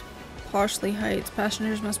luxurious Poshley Heights.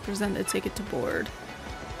 Passengers must present a ticket to board.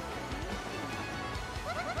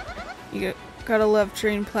 You gotta love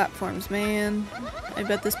train platforms, man. I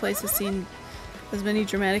bet this place has seen as many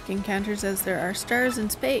dramatic encounters as there are stars in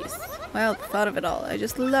space. Wow, the thought of it all. I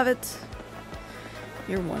just love it.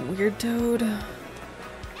 You're one weird toad.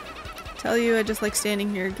 Tell you, I just like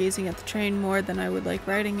standing here gazing at the train more than I would like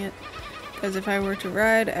riding it. Because if I were to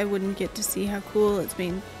ride, I wouldn't get to see how cool its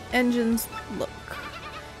main engines look.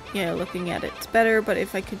 Yeah, looking at it's better, but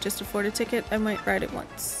if I could just afford a ticket, I might ride it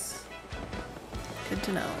once. Good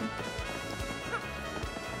to know.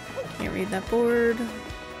 Can't read that board.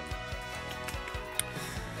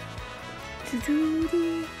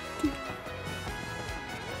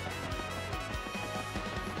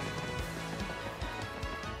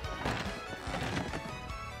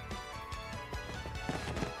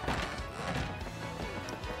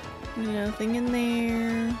 Nothing in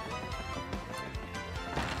there.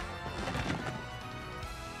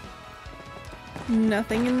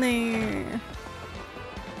 Nothing in there.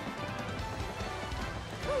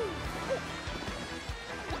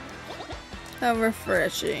 How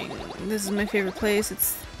refreshing. This is my favorite place.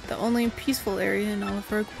 It's the only peaceful area in all of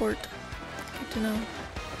Rogueport. Good to know.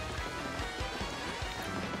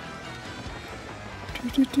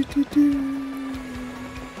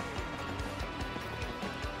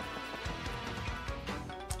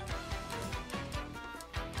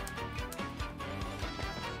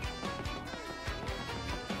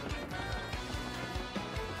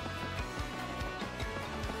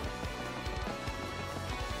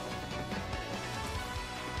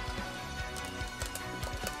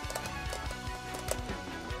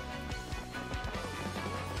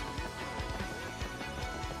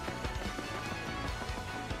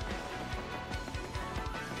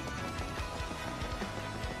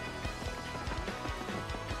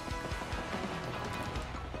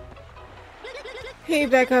 Hey,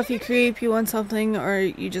 back off, you creep. You want something, or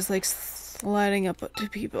you just like sliding up to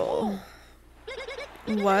people?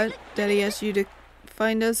 What? Daddy asked you to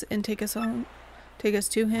find us and take us home? Take us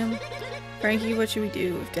to him? Frankie, what should we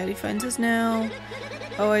do if Daddy finds us now?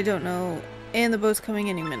 Oh, I don't know. And the boat's coming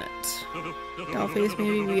any minute. Dollface,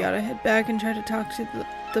 maybe we ought to head back and try to talk to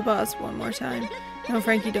the boss one more time. No,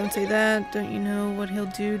 Frankie, don't say that. Don't you know what he'll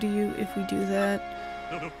do to you if we do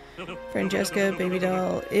that? Francesca, baby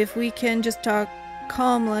doll, if we can just talk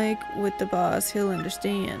calm like with the boss, he'll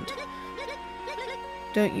understand.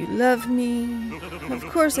 Don't you love me? Of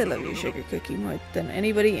course I love you, Sugar Cookie, more than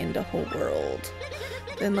anybody in the whole world.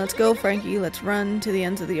 Then let's go, Frankie. Let's run to the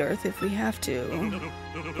ends of the earth if we have to.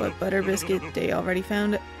 But Butter Biscuit, they already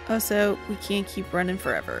found us out. We can't keep running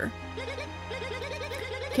forever.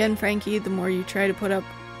 Ken, Frankie, the more you try to put up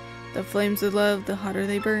the flames of love, the hotter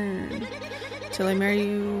they burn. Till I marry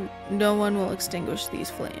you, no one will extinguish these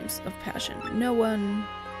flames of passion. No one.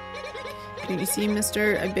 Can you see,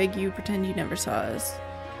 mister? I beg you, pretend you never saw us.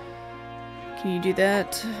 Can you do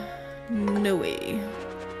that? No way.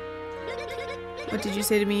 What did you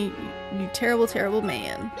say to me? You terrible, terrible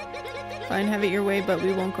man. Fine, have it your way, but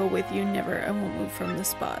we won't go with you. Never. I won't move from this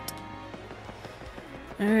spot.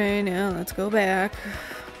 Alright, now let's go back.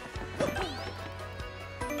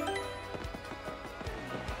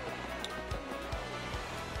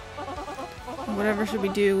 Whatever should we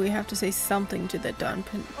do? We have to say something to that Don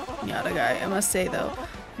Pinata guy. I must say though,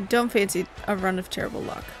 I don't fancy a run of terrible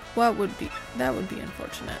luck. That would be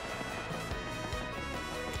unfortunate.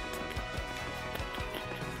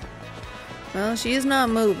 Well, she's not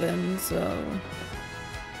moving, so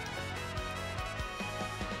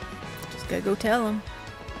just gotta go tell him.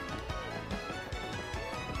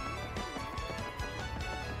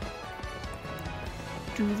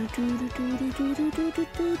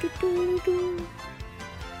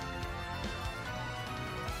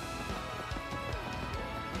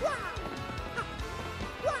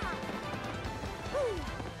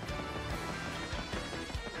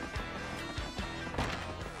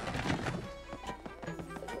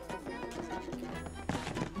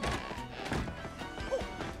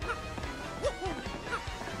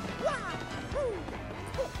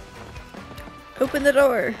 Open the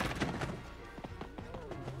door.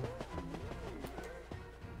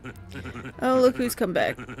 Oh, look who's come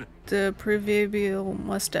back. The proverbial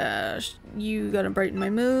mustache. You gotta brighten my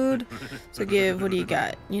mood. So what do you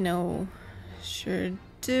got? You know, sure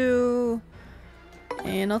do.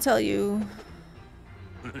 And I'll tell you.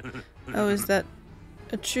 Oh, is that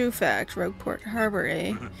a true fact? Rogueport Harbor,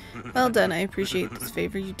 eh? Well done, I appreciate this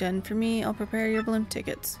favor you've done for me. I'll prepare your blimp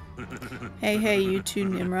tickets. Hey, you two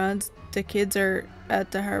Nimrods. The kids are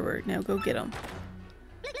at the harbor. Now go get them.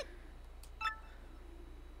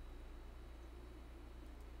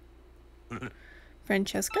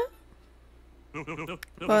 Francesca?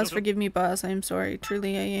 Boss, forgive me, boss. I am sorry.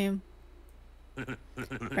 Truly, I am.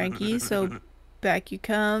 Frankie, so back you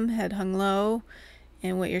come, head hung low,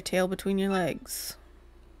 and with your tail between your legs.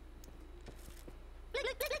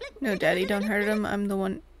 No, Daddy, don't hurt him. I'm the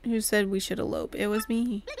one who said we should elope. It was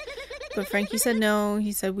me. But Frankie said no.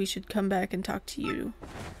 He said we should come back and talk to you.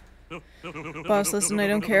 Boss, listen, I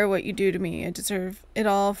don't care what you do to me. I deserve it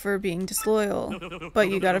all for being disloyal. But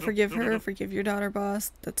you gotta forgive her. Forgive your daughter,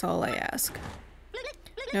 boss. That's all I ask.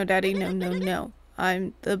 No, Daddy, no, no, no.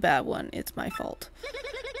 I'm the bad one. It's my fault.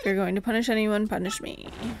 If you're going to punish anyone, punish me.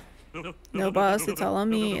 No, boss, it's all on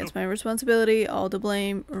me. It's my responsibility. All to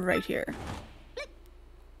blame. Right here.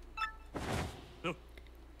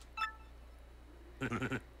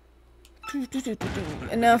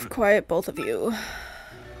 Enough, quiet, both of you.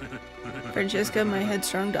 Francesca, my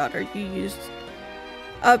headstrong daughter, you used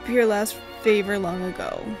up your last favor long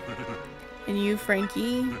ago. And you,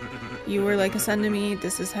 Frankie, you were like a son to me.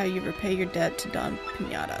 This is how you repay your debt to Don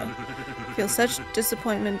Pinata. I feel such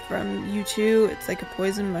disappointment from you two. It's like a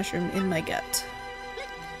poison mushroom in my gut.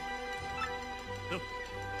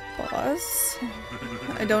 Boss?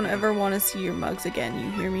 I don't ever want to see your mugs again,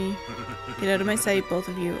 you hear me? Get out of my sight, both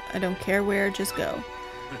of you. I don't care where, just go.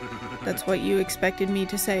 That's what you expected me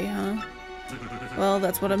to say, huh? Well,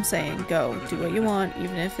 that's what I'm saying. Go. Do what you want,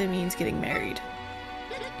 even if it means getting married.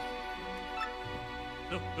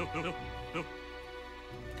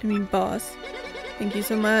 I mean, boss. Thank you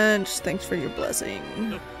so much. Thanks for your blessing.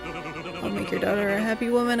 I'll make your daughter a happy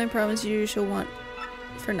woman. I promise you she'll want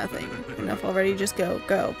for nothing. Enough already. Just go.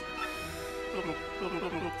 Go.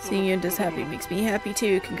 Seeing you this happy makes me happy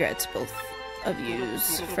too. Congrats, both of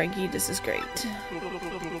yous. Frankie, this is great.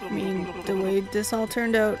 I mean, the way this all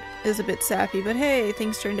turned out is a bit sappy, but hey,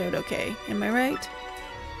 things turned out okay. Am I right?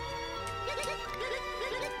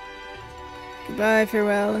 Goodbye,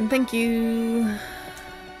 farewell, and thank you.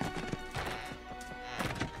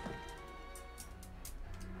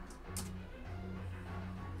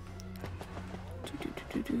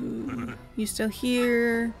 You still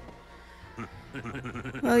here?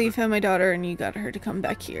 Well, you found my daughter and you got her to come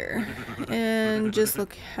back here. And just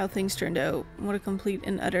look how things turned out. What a complete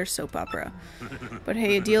and utter soap opera. But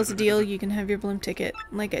hey, a deal's a deal. You can have your blimp ticket,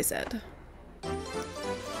 like I said.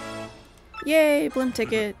 Yay, blimp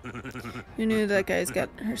ticket. Who knew that guy's got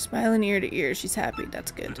her smiling ear to ear? She's happy.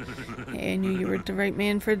 That's good. Hey, I knew you were the right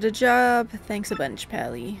man for the job. Thanks a bunch,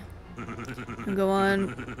 Pally. And go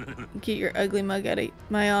on. Get your ugly mug out of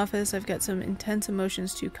my office. I've got some intense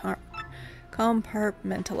emotions to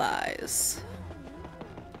compartmentalize.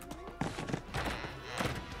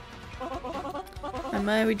 Am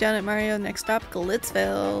I? We done it, Mario? Next stop,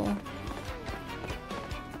 Glitzville.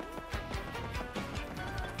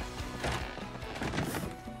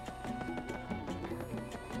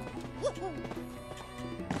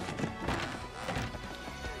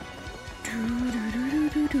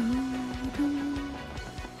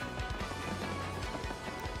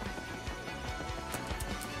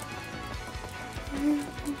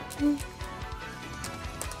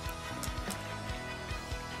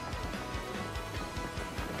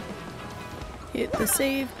 Hit the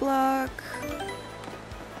save block.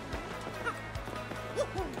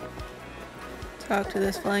 Talk to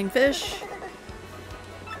this flying fish.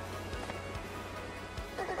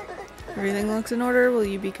 Everything looks in order. Will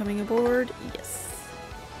you be coming aboard? Yes.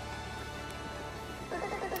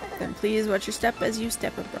 Then please watch your step as you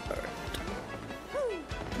step aboard.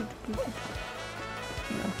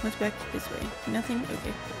 No, what's back this way? Nothing?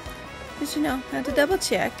 Okay. Just, you know, had to double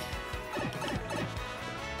check.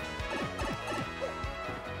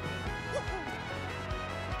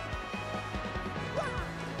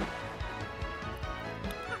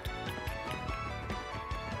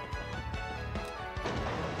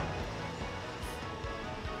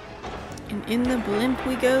 And in the blimp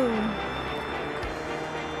we go.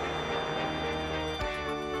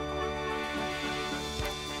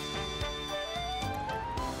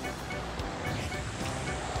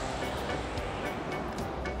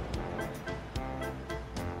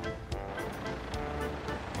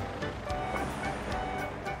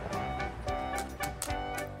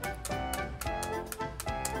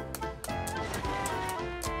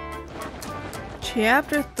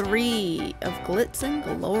 Chapter 3 of Glitz and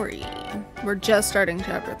Glory. We're just starting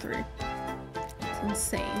Chapter 3. It's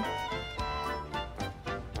insane.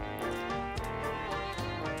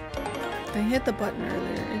 I hit the button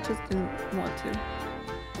earlier, it just didn't want to.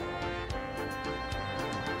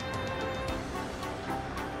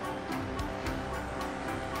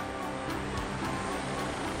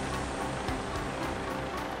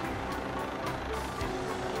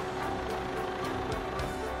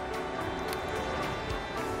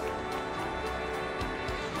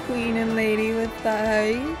 Queen and lady with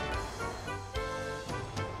thigh.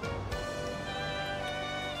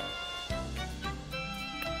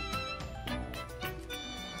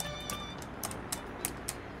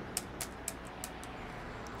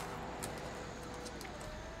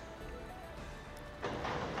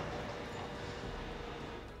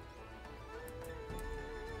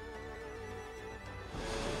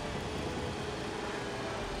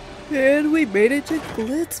 And we made it to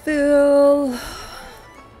Glitzville.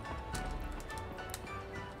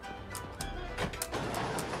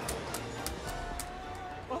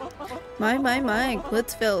 My,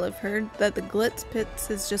 Glitzville. I've heard that the Glitz Pits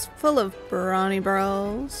is just full of brawny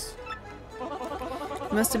brawls.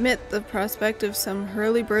 I must admit, the prospect of some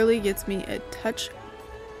hurly-burly gets me a touch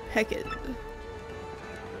pecked.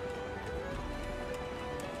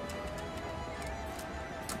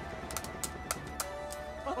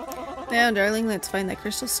 Now, darling, let's find that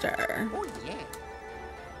crystal star. Oh, yeah.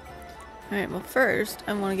 Alright, well first,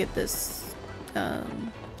 I want to get this,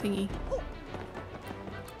 thingy.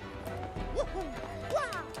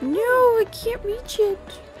 No, I can't reach it.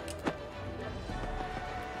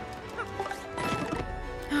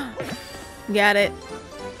 Got it.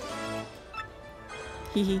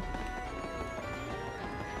 Hehe.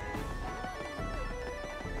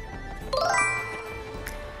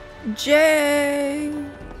 Jay!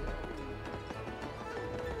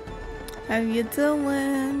 How you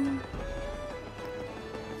doing?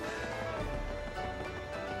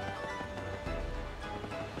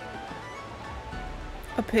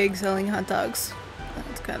 A pig selling hot dogs.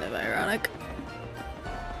 That's kind of ironic.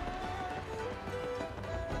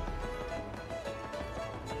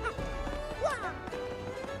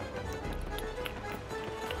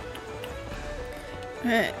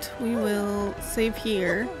 Alright, we will save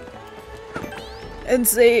here and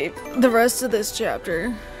save the rest of this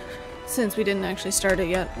chapter. Since we didn't actually start it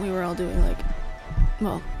yet, we were all doing like,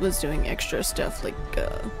 well, was doing extra stuff like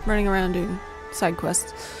running around doing side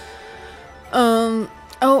quests.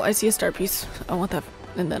 Oh, I see a star piece. I want that,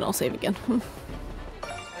 and then I'll save again.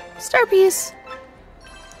 Star piece!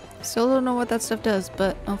 Still don't know what that stuff does,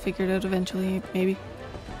 but I'll figure it out eventually, maybe.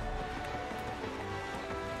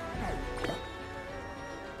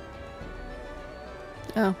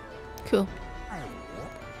 Oh, cool.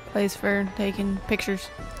 Place for taking pictures.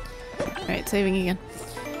 Alright, saving again.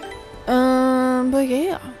 But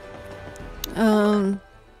yeah.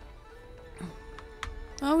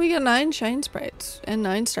 Oh, we got 9 shine sprites and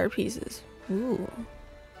 9 star pieces. Ooh.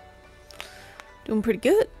 Doing pretty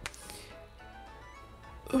good.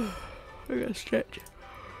 I gotta stretch.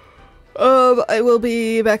 I will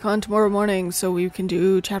be back on tomorrow morning, so we can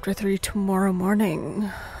do chapter 3 tomorrow morning.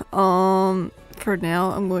 For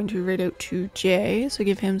now, I'm going to read out to Jay, so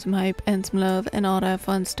give him some hype and some love and all that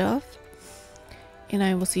fun stuff. And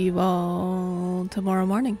I will see you all tomorrow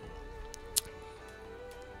morning.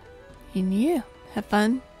 And yeah, have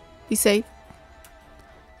fun, be safe,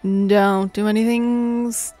 don't do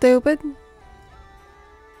anything stupid,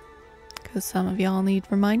 because some of y'all need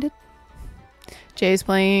reminded. Jay's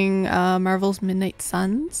playing Marvel's Midnight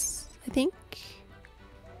Suns, I think.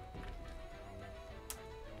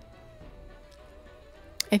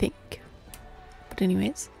 But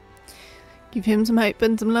anyways, give him some hype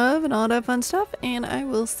and some love and all that fun stuff, and I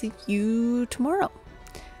will see you tomorrow.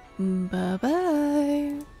 Bye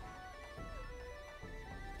bye.